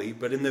Galilee,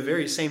 but in the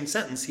very same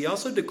sentence, he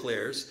also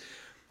declares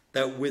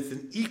that with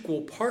an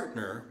equal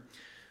partner,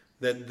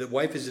 that the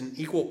wife is an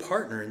equal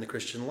partner in the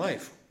Christian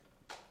life,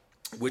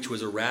 which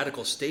was a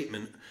radical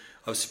statement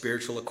of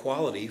spiritual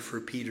equality for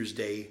Peter's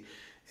day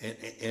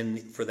and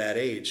for that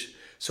age.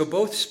 So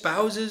both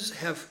spouses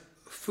have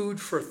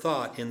food for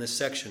thought in this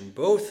section.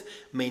 Both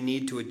may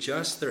need to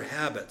adjust their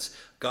habits.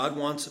 God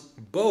wants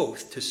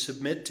both to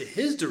submit to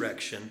his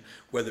direction,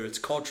 whether it's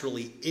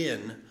culturally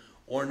in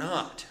or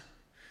not.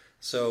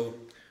 So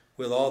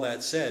with all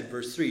that said,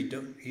 verse 3,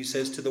 he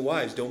says to the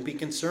wives, don't be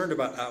concerned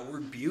about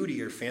outward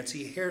beauty or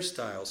fancy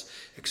hairstyles,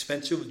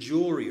 expensive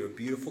jewelry or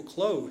beautiful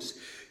clothes.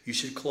 You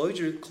should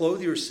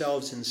clothe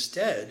yourselves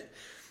instead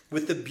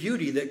with the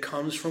beauty that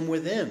comes from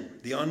within,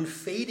 the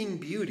unfading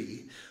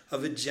beauty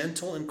of a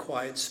gentle and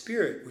quiet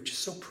spirit, which is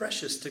so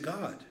precious to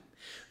God.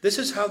 This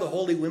is how the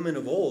holy women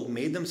of old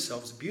made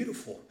themselves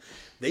beautiful.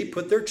 They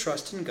put their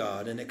trust in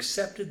God and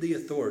accepted the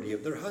authority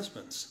of their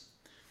husbands.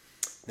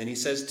 Then he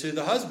says to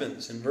the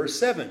husbands in verse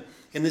 7,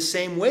 in the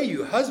same way,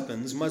 you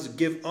husbands must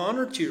give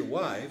honor to your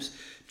wives.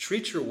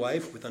 Treat your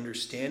wife with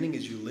understanding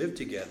as you live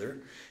together.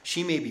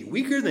 She may be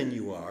weaker than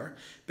you are,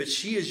 but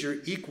she is your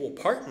equal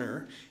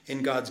partner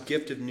in God's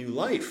gift of new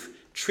life.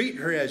 Treat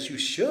her as you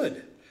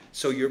should,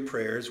 so your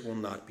prayers will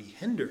not be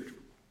hindered.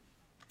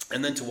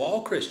 And then to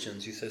all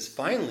Christians, he says,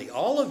 finally,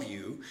 all of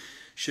you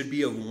should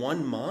be of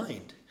one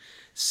mind.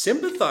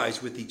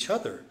 Sympathize with each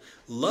other.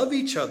 Love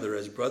each other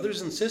as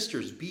brothers and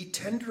sisters. Be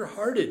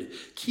tender-hearted.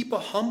 Keep a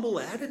humble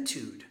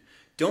attitude.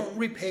 Don't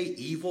repay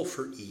evil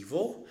for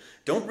evil.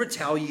 Don't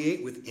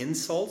retaliate with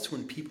insults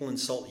when people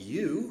insult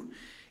you.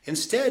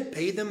 Instead,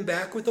 pay them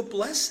back with a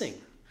blessing.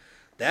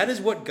 That is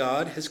what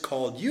God has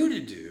called you to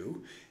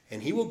do,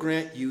 and he will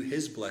grant you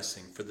his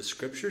blessing. For the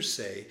scriptures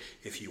say,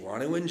 if you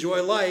want to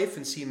enjoy life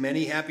and see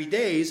many happy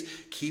days,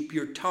 keep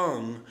your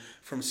tongue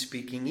from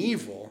speaking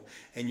evil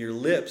and your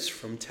lips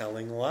from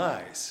telling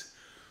lies.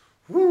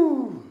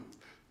 Woo!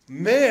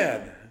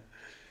 Man,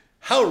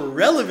 how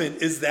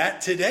relevant is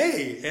that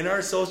today in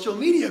our social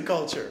media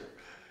culture,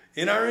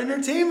 in our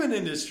entertainment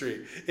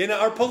industry, in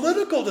our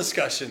political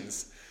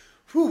discussions?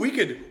 Whew, we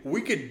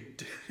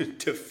could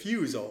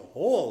diffuse a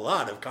whole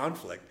lot of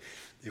conflict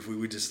if we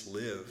would just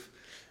live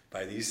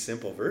by these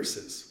simple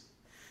verses.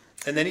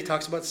 And then he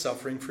talks about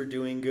suffering for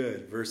doing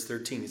good. Verse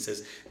 13, he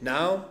says,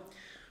 now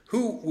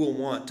who will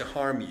want to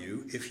harm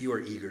you if you are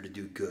eager to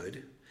do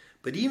good?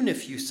 But even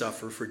if you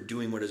suffer for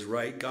doing what is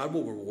right, God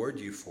will reward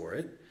you for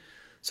it.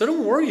 So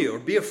don't worry or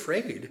be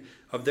afraid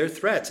of their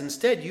threats.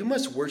 Instead, you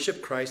must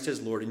worship Christ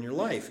as Lord in your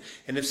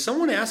life. And if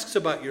someone asks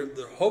about your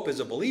hope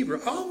as a believer,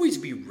 always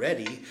be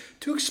ready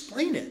to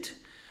explain it.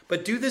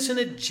 But do this in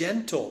a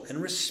gentle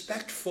and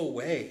respectful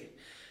way.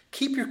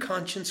 Keep your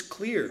conscience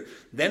clear.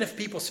 Then if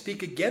people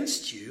speak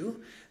against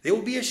you, they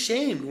will be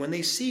ashamed when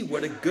they see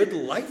what a good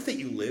life that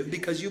you live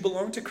because you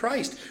belong to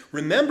Christ.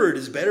 Remember, it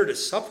is better to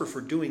suffer for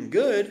doing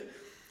good,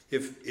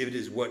 if it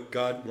is what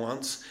God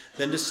wants,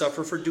 than to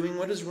suffer for doing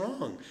what is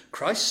wrong.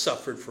 Christ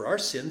suffered for our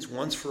sins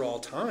once for all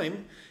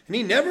time, and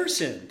he never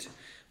sinned.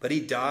 But he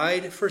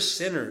died for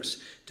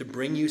sinners to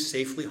bring you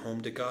safely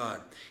home to God.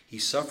 He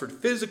suffered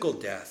physical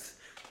death,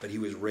 but he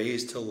was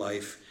raised to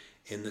life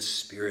in the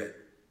Spirit.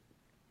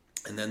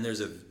 And then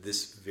there's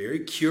this very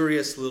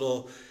curious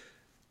little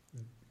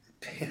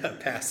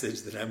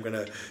passage that I'm going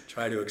to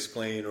try to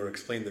explain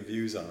the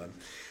views on.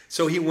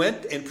 So he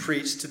went and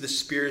preached to the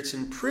spirits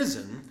in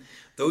prison,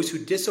 those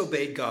who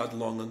disobeyed God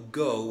long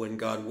ago when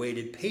God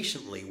waited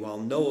patiently while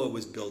Noah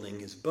was building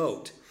his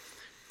boat.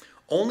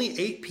 Only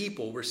 8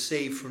 people were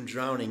saved from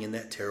drowning in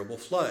that terrible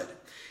flood.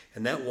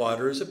 And that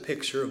water is a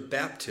picture of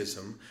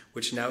baptism,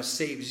 which now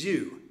saves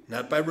you,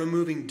 not by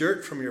removing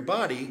dirt from your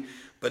body,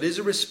 but is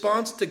a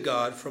response to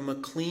God from a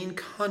clean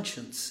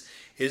conscience.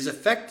 It is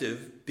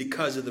effective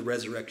because of the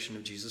resurrection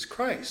of Jesus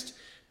Christ.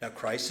 Now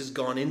Christ has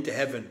gone into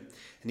heaven,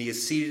 and he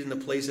is seated in the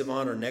place of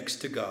honor next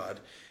to God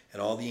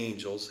and all the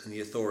angels and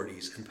the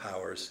authorities and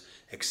powers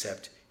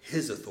except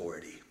his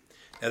authority.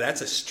 Now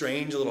that's a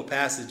strange little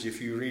passage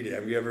if you read it.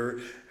 Have you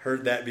ever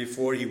heard that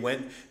before?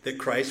 That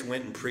Christ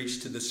went and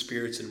preached to the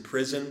spirits in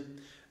prison,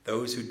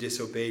 those who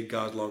disobeyed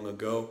God long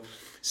ago.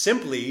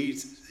 Simply,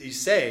 he's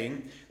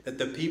saying that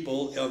the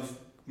people of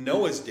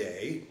Noah's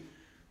day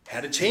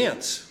had a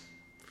chance.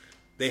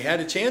 They had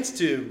a chance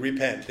to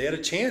repent. They had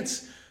a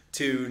chance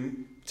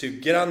to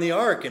get on the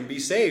ark and be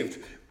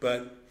saved,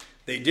 but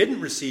they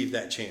didn't receive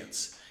that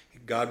chance.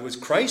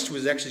 Christ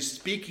was actually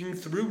speaking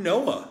through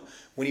Noah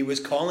when he was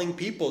calling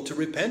people to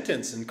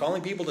repentance and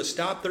calling people to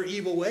stop their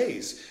evil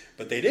ways,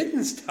 but they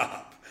didn't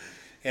stop.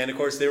 And of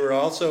course, there were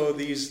also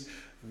these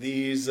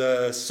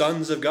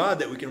sons of God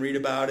that we can read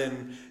about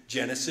in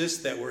Genesis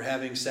that were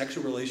having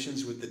sexual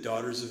relations with the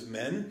daughters of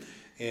men,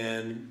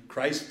 and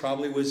Christ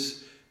probably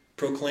was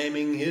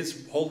proclaiming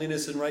his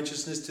holiness and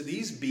righteousness to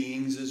these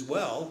beings as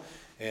well.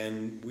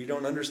 And we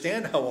don't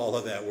understand how all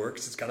of that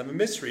works. It's kind of a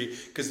mystery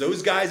because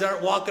those guys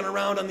aren't walking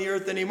around on the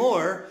earth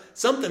anymore.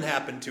 Something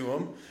happened to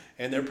them,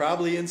 and they're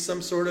probably in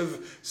some sort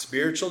of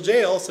spiritual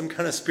jail, some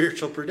kind of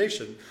spiritual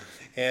perdition.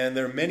 And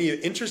there are many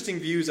interesting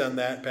views on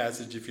that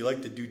passage. If you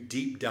like to do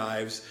deep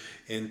dives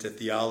into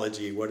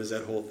theology, what does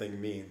that whole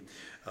thing mean?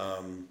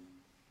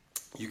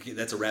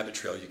 That's a rabbit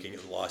trail you can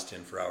get lost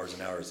in for hours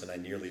and hours, and I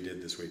nearly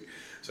did this week.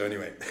 So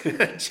anyway,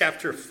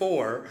 chapter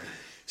 4,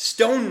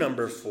 stone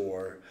number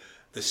 4,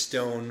 the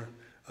stone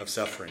of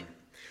suffering.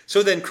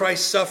 So then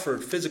Christ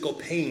suffered physical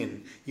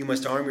pain. You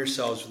must arm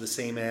yourselves with the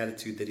same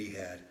attitude that he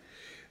had.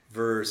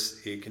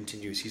 It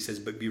continues. He says,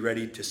 but be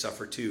ready to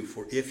suffer too.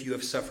 For if you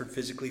have suffered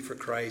physically for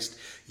Christ,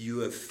 you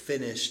have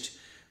finished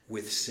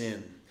with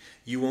sin.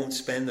 You won't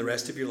spend the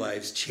rest of your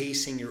lives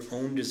chasing your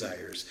own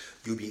desires.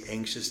 You'll be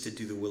anxious to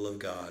do the will of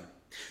God.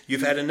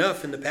 You've had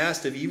enough in the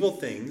past of evil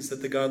things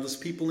that the godless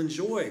people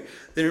enjoy.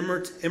 Their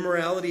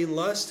immorality and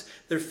lust,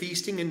 their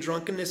feasting and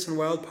drunkenness and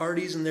wild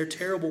parties, and their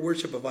terrible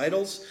worship of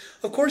idols.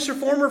 Of course, your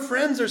former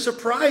friends are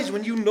surprised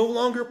when you no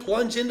longer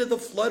plunge into the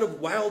flood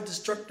of wild,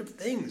 destructive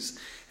things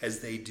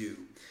as they do.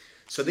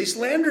 So they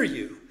slander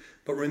you.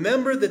 But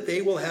remember that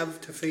they will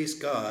have to face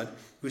God,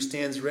 who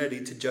stands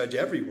ready to judge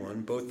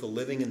everyone, both the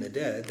living and the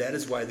dead. That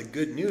is why the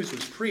good news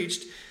was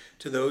preached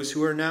to those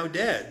who are now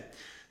dead.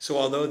 So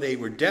although they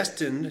were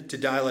destined to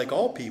die like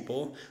all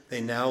people,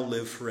 they now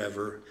live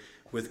forever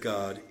with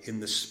God in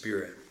the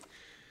Spirit.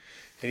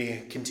 And he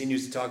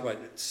continues to talk about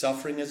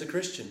suffering as a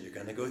Christian. You're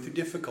going to go through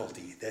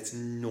difficulty. That's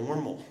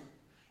normal.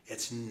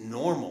 It's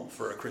normal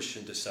for a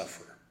Christian to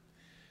suffer.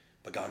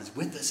 But God is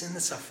with us in the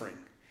suffering.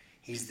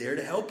 He's there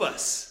to help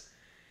us.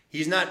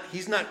 He's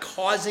not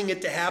causing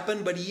it to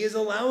happen, but he is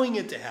allowing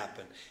it to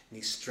happen. And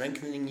he's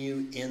strengthening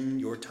you in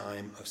your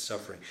time of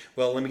suffering.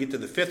 Well, let me get to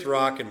the 5th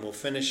rock and we'll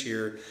finish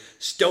here.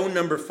 Stone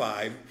number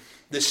 5,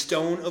 the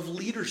stone of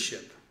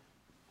leadership.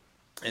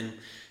 And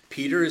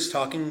Peter is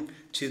talking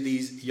to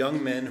these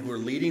young men who are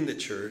leading the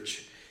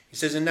church. He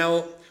says, and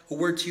now a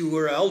word to you who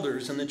are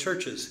elders in the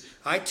churches.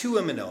 I too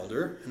am an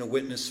elder and a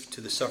witness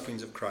to the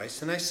sufferings of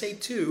Christ. And I say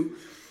too,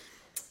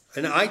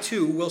 and I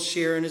too will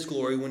share in his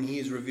glory when he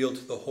is revealed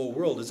to the whole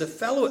world. As a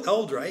fellow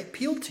elder, I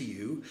appeal to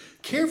you,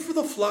 care for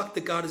the flock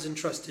that God has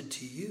entrusted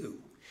to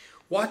you.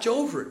 Watch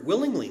over it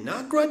willingly,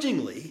 not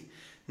grudgingly,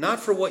 not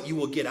for what you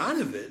will get out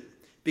of it,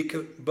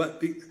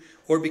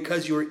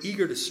 because you are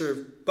eager to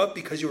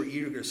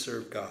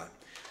serve God.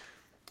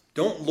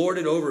 Don't lord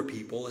it over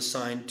people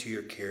assigned to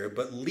your care,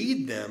 but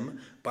lead them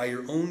by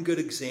your own good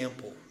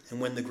example. And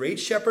when the great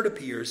shepherd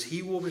appears,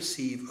 he will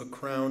receive a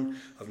crown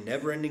of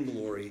never-ending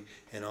glory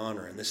and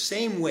honor. In the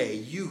same way,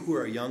 you who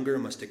are younger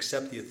must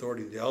accept the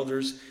authority of the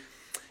elders,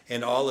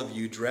 and all of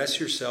you dress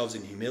yourselves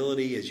in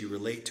humility as you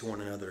relate to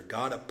one another.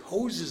 God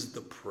opposes the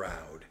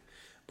proud,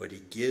 but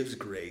he gives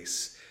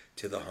grace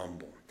to the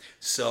humble.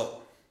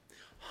 So,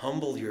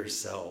 humble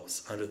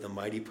yourselves under the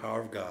mighty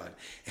power of God,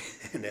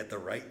 and at the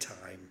right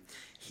time,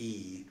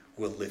 he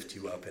will lift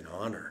you up in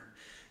honor.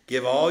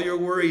 Give all your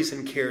worries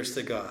and cares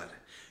to God,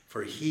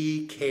 for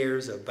he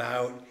cares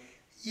about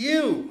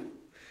you.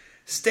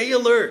 Stay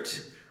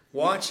alert.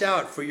 Watch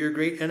out for your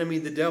great enemy,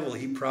 the devil.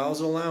 He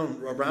prowls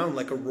around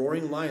like a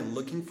roaring lion,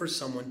 looking for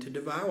someone to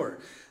devour.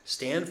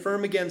 Stand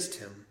firm against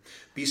him.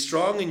 Be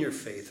strong in your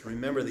faith.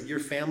 Remember that your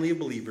family of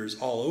believers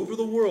all over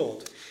the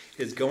world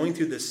is going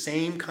through the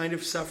same kind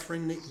of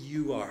suffering that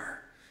you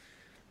are.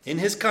 In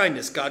his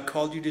kindness, God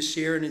called you to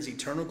share in his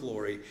eternal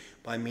glory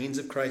by means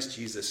of Christ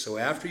Jesus. So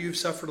after you've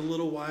suffered a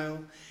little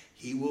while,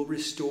 he will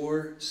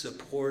restore,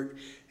 support,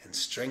 and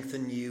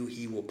strengthen you.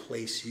 He will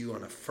place you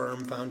on a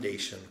firm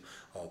foundation.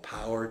 All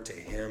power to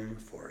him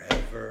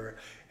forever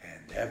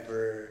and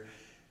ever.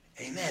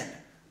 Amen.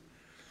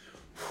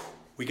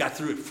 We got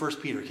through it. 1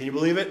 Peter. Can you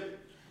believe it?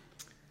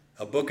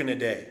 a book in a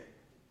day.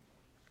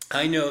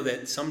 I know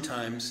that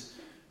sometimes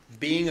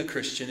being a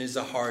Christian is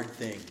a hard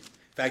thing.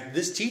 In fact,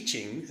 this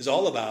teaching is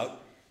all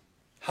about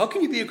how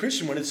can you be a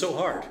Christian when it's so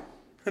hard?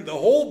 The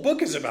whole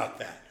book is about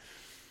that.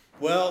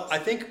 Well, I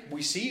think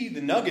we see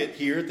the nugget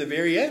here at the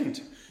very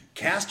end.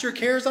 Cast your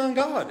cares on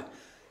God.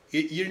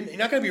 You're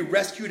not going to be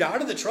rescued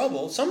out of the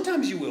trouble.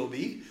 Sometimes you will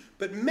be,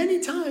 but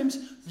many times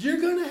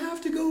you're going to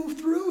have to go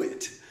through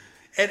it.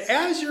 And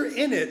as you're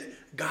in it,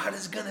 God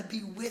is going to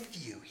be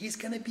with you. He's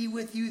going to be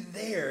with you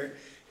there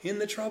in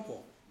the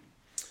trouble.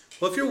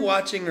 Well, if you're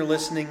watching or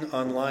listening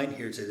online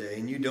here today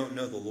and you don't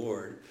know the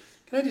Lord,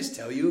 can I just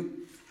tell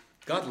you,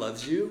 God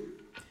loves you.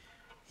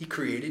 He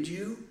created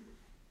you.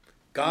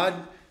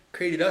 God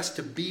created us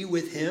to be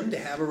with him, to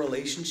have a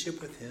relationship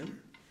with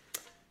him.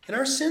 And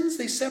our sins,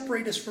 they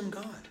separate us from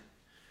God.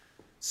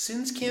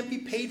 Sins can't be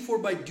paid for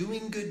by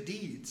doing good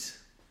deeds.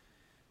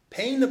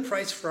 Paying the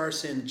price for our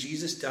sin,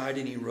 Jesus died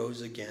and he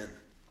rose again.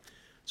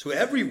 So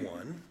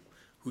everyone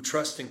who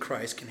trusts in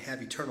Christ can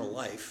have eternal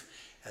life.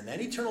 And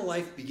that eternal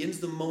life begins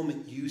the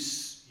moment you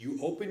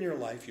open your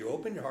life, you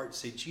open your heart and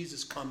say,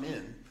 Jesus, come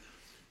in.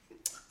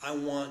 I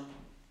want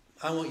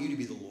you to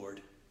be the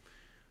Lord.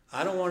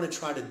 I don't want to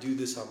try to do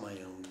this on my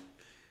own.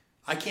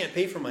 I can't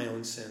pay for my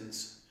own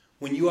sins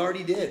when you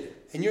already did,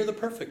 and you're the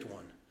perfect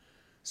one.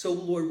 So,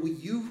 Lord, will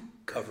you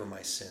cover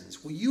my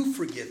sins? Will you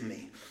forgive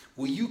me?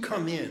 Will you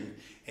come in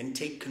and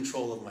take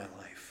control of my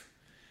life?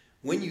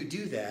 When you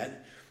do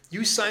that,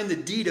 you sign the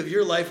deed of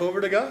your life over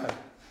to God.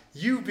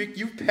 You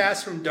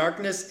pass from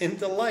darkness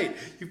into light.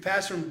 You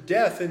pass from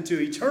death into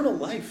eternal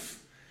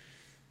life.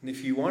 And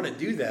if you want to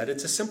do that,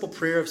 it's a simple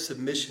prayer of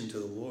submission to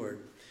the Lord.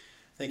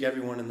 I think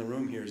everyone in the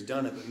room here has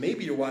done it, but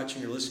maybe you're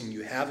watching or listening,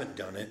 you haven't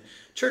done it.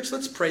 Church,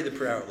 let's pray the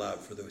prayer out loud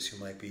for those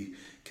who might be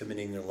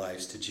committing their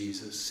lives to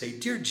Jesus. Say,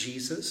 Dear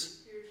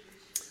Jesus,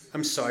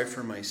 I'm sorry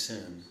for my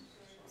sin.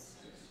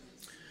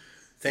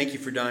 Thank you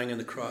for dying on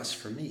the cross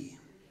for me.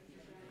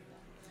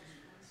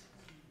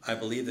 I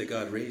believe that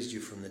God raised you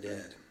from the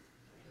dead.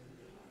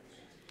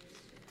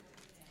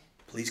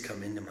 Please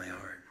come into my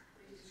heart.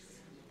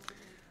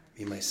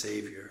 Be my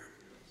Savior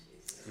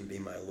and be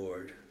my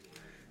Lord.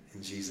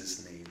 In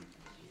Jesus' name,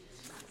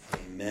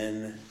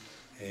 amen.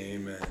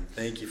 Amen.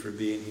 Thank you for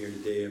being here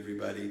today,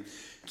 everybody.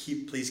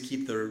 Please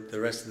keep the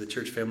rest of the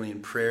church family in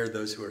prayer,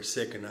 those who are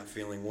sick and not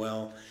feeling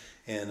well.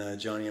 And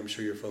Johnny, I'm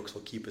sure your folks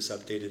will keep us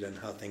updated on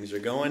how things are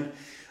going.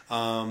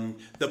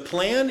 The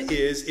plan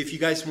is, if you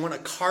guys want a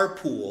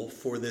carpool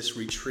for this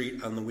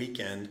retreat on the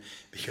weekend,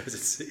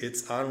 because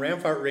it's on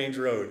Rampart Range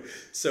Road,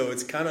 so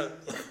it's kind of,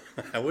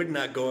 I would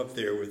not go up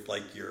there with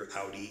like your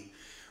Audi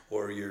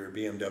or your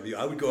BMW.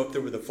 I would go up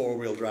there with a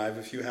 4-wheel drive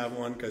if you have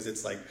one, because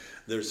it's like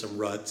there's some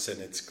ruts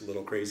and it's a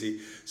little crazy.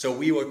 So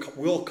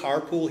we'll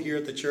carpool here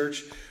at the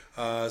church.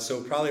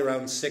 So probably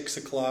around 6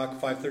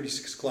 o'clock, 5:30,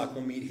 6 o'clock,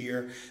 we'll meet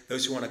here.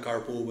 Those who want to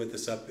carpool with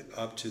us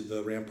up to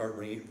the Rampart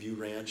View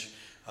Ranch,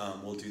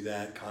 we'll do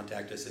that.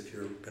 Contact us if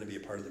you're going to be a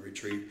part of the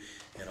retreat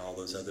and all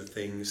those other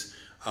things.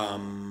 I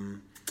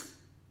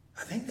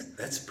think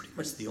that's pretty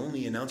much the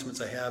only announcements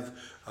I have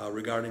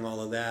regarding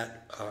all of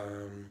that.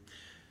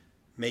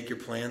 Make your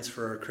plans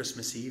for our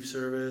Christmas Eve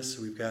service.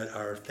 We've got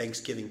our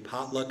Thanksgiving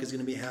potluck is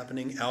going to be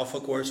happening. Alpha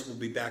Course will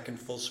be back in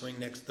full swing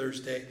next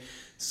Thursday.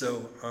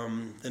 So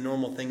the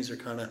normal things are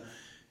kind of,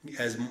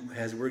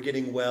 as we're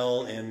getting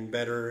well and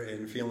better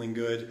and feeling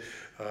good,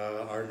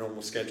 our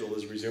normal schedule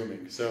is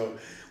resuming. So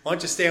why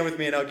don't you stand with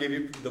me and I'll give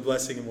you the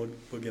blessing and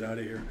we'll get out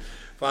of here.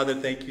 Father,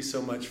 thank you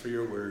so much for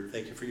your word.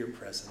 Thank you for your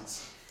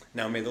presence.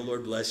 Now may the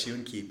Lord bless you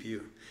and keep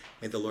you.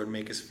 May the Lord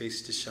make his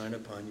face to shine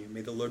upon you.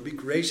 May the Lord be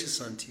gracious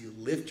unto you,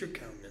 lift your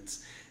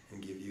countenance, and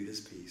give you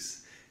his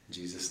peace. In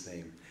Jesus'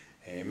 name,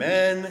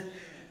 amen.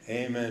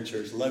 Amen,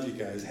 church. Love you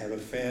guys. Have a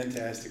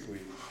fantastic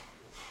week.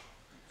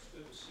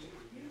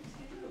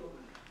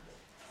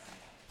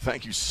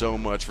 Thank you so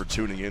much for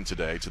tuning in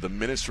today to the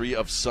ministry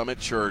of Summit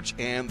Church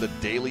and the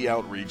daily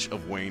outreach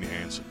of Wayne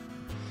Hansen.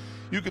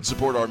 You can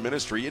support our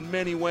ministry in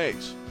many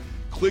ways.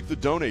 Click the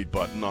donate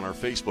button on our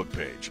Facebook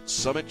page,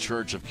 Summit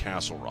Church of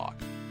Castle Rock.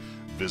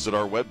 Visit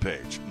our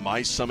webpage,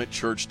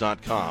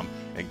 mysummitchurch.com,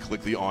 and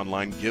click the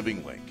online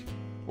giving link.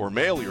 Or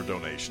mail your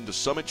donation to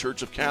Summit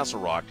Church of Castle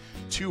Rock,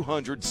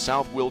 200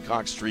 South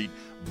Wilcox Street,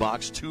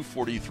 Box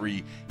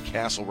 243,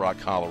 Castle Rock,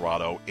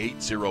 Colorado,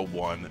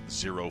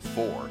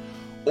 80104.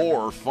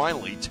 Or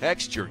finally,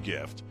 text your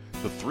gift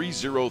to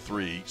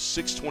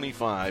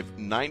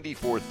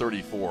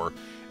 303-625-9434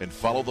 and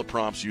follow the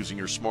prompts using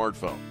your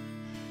smartphone.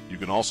 You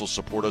can also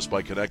support us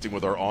by connecting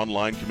with our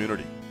online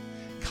community.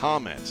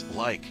 Comment,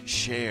 like,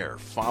 share,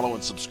 follow,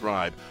 and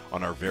subscribe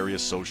on our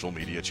various social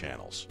media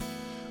channels.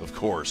 Of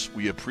course,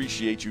 we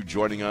appreciate you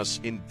joining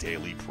us in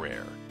daily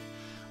prayer.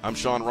 I'm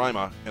Sean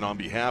Rima, and on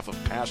behalf of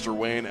Pastor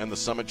Wayne and the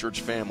Summit Church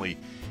family,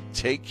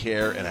 take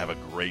care and have a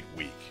great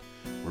week.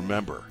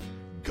 Remember,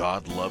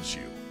 God loves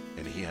you,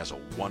 and he has a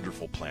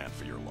wonderful plan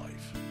for your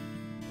life.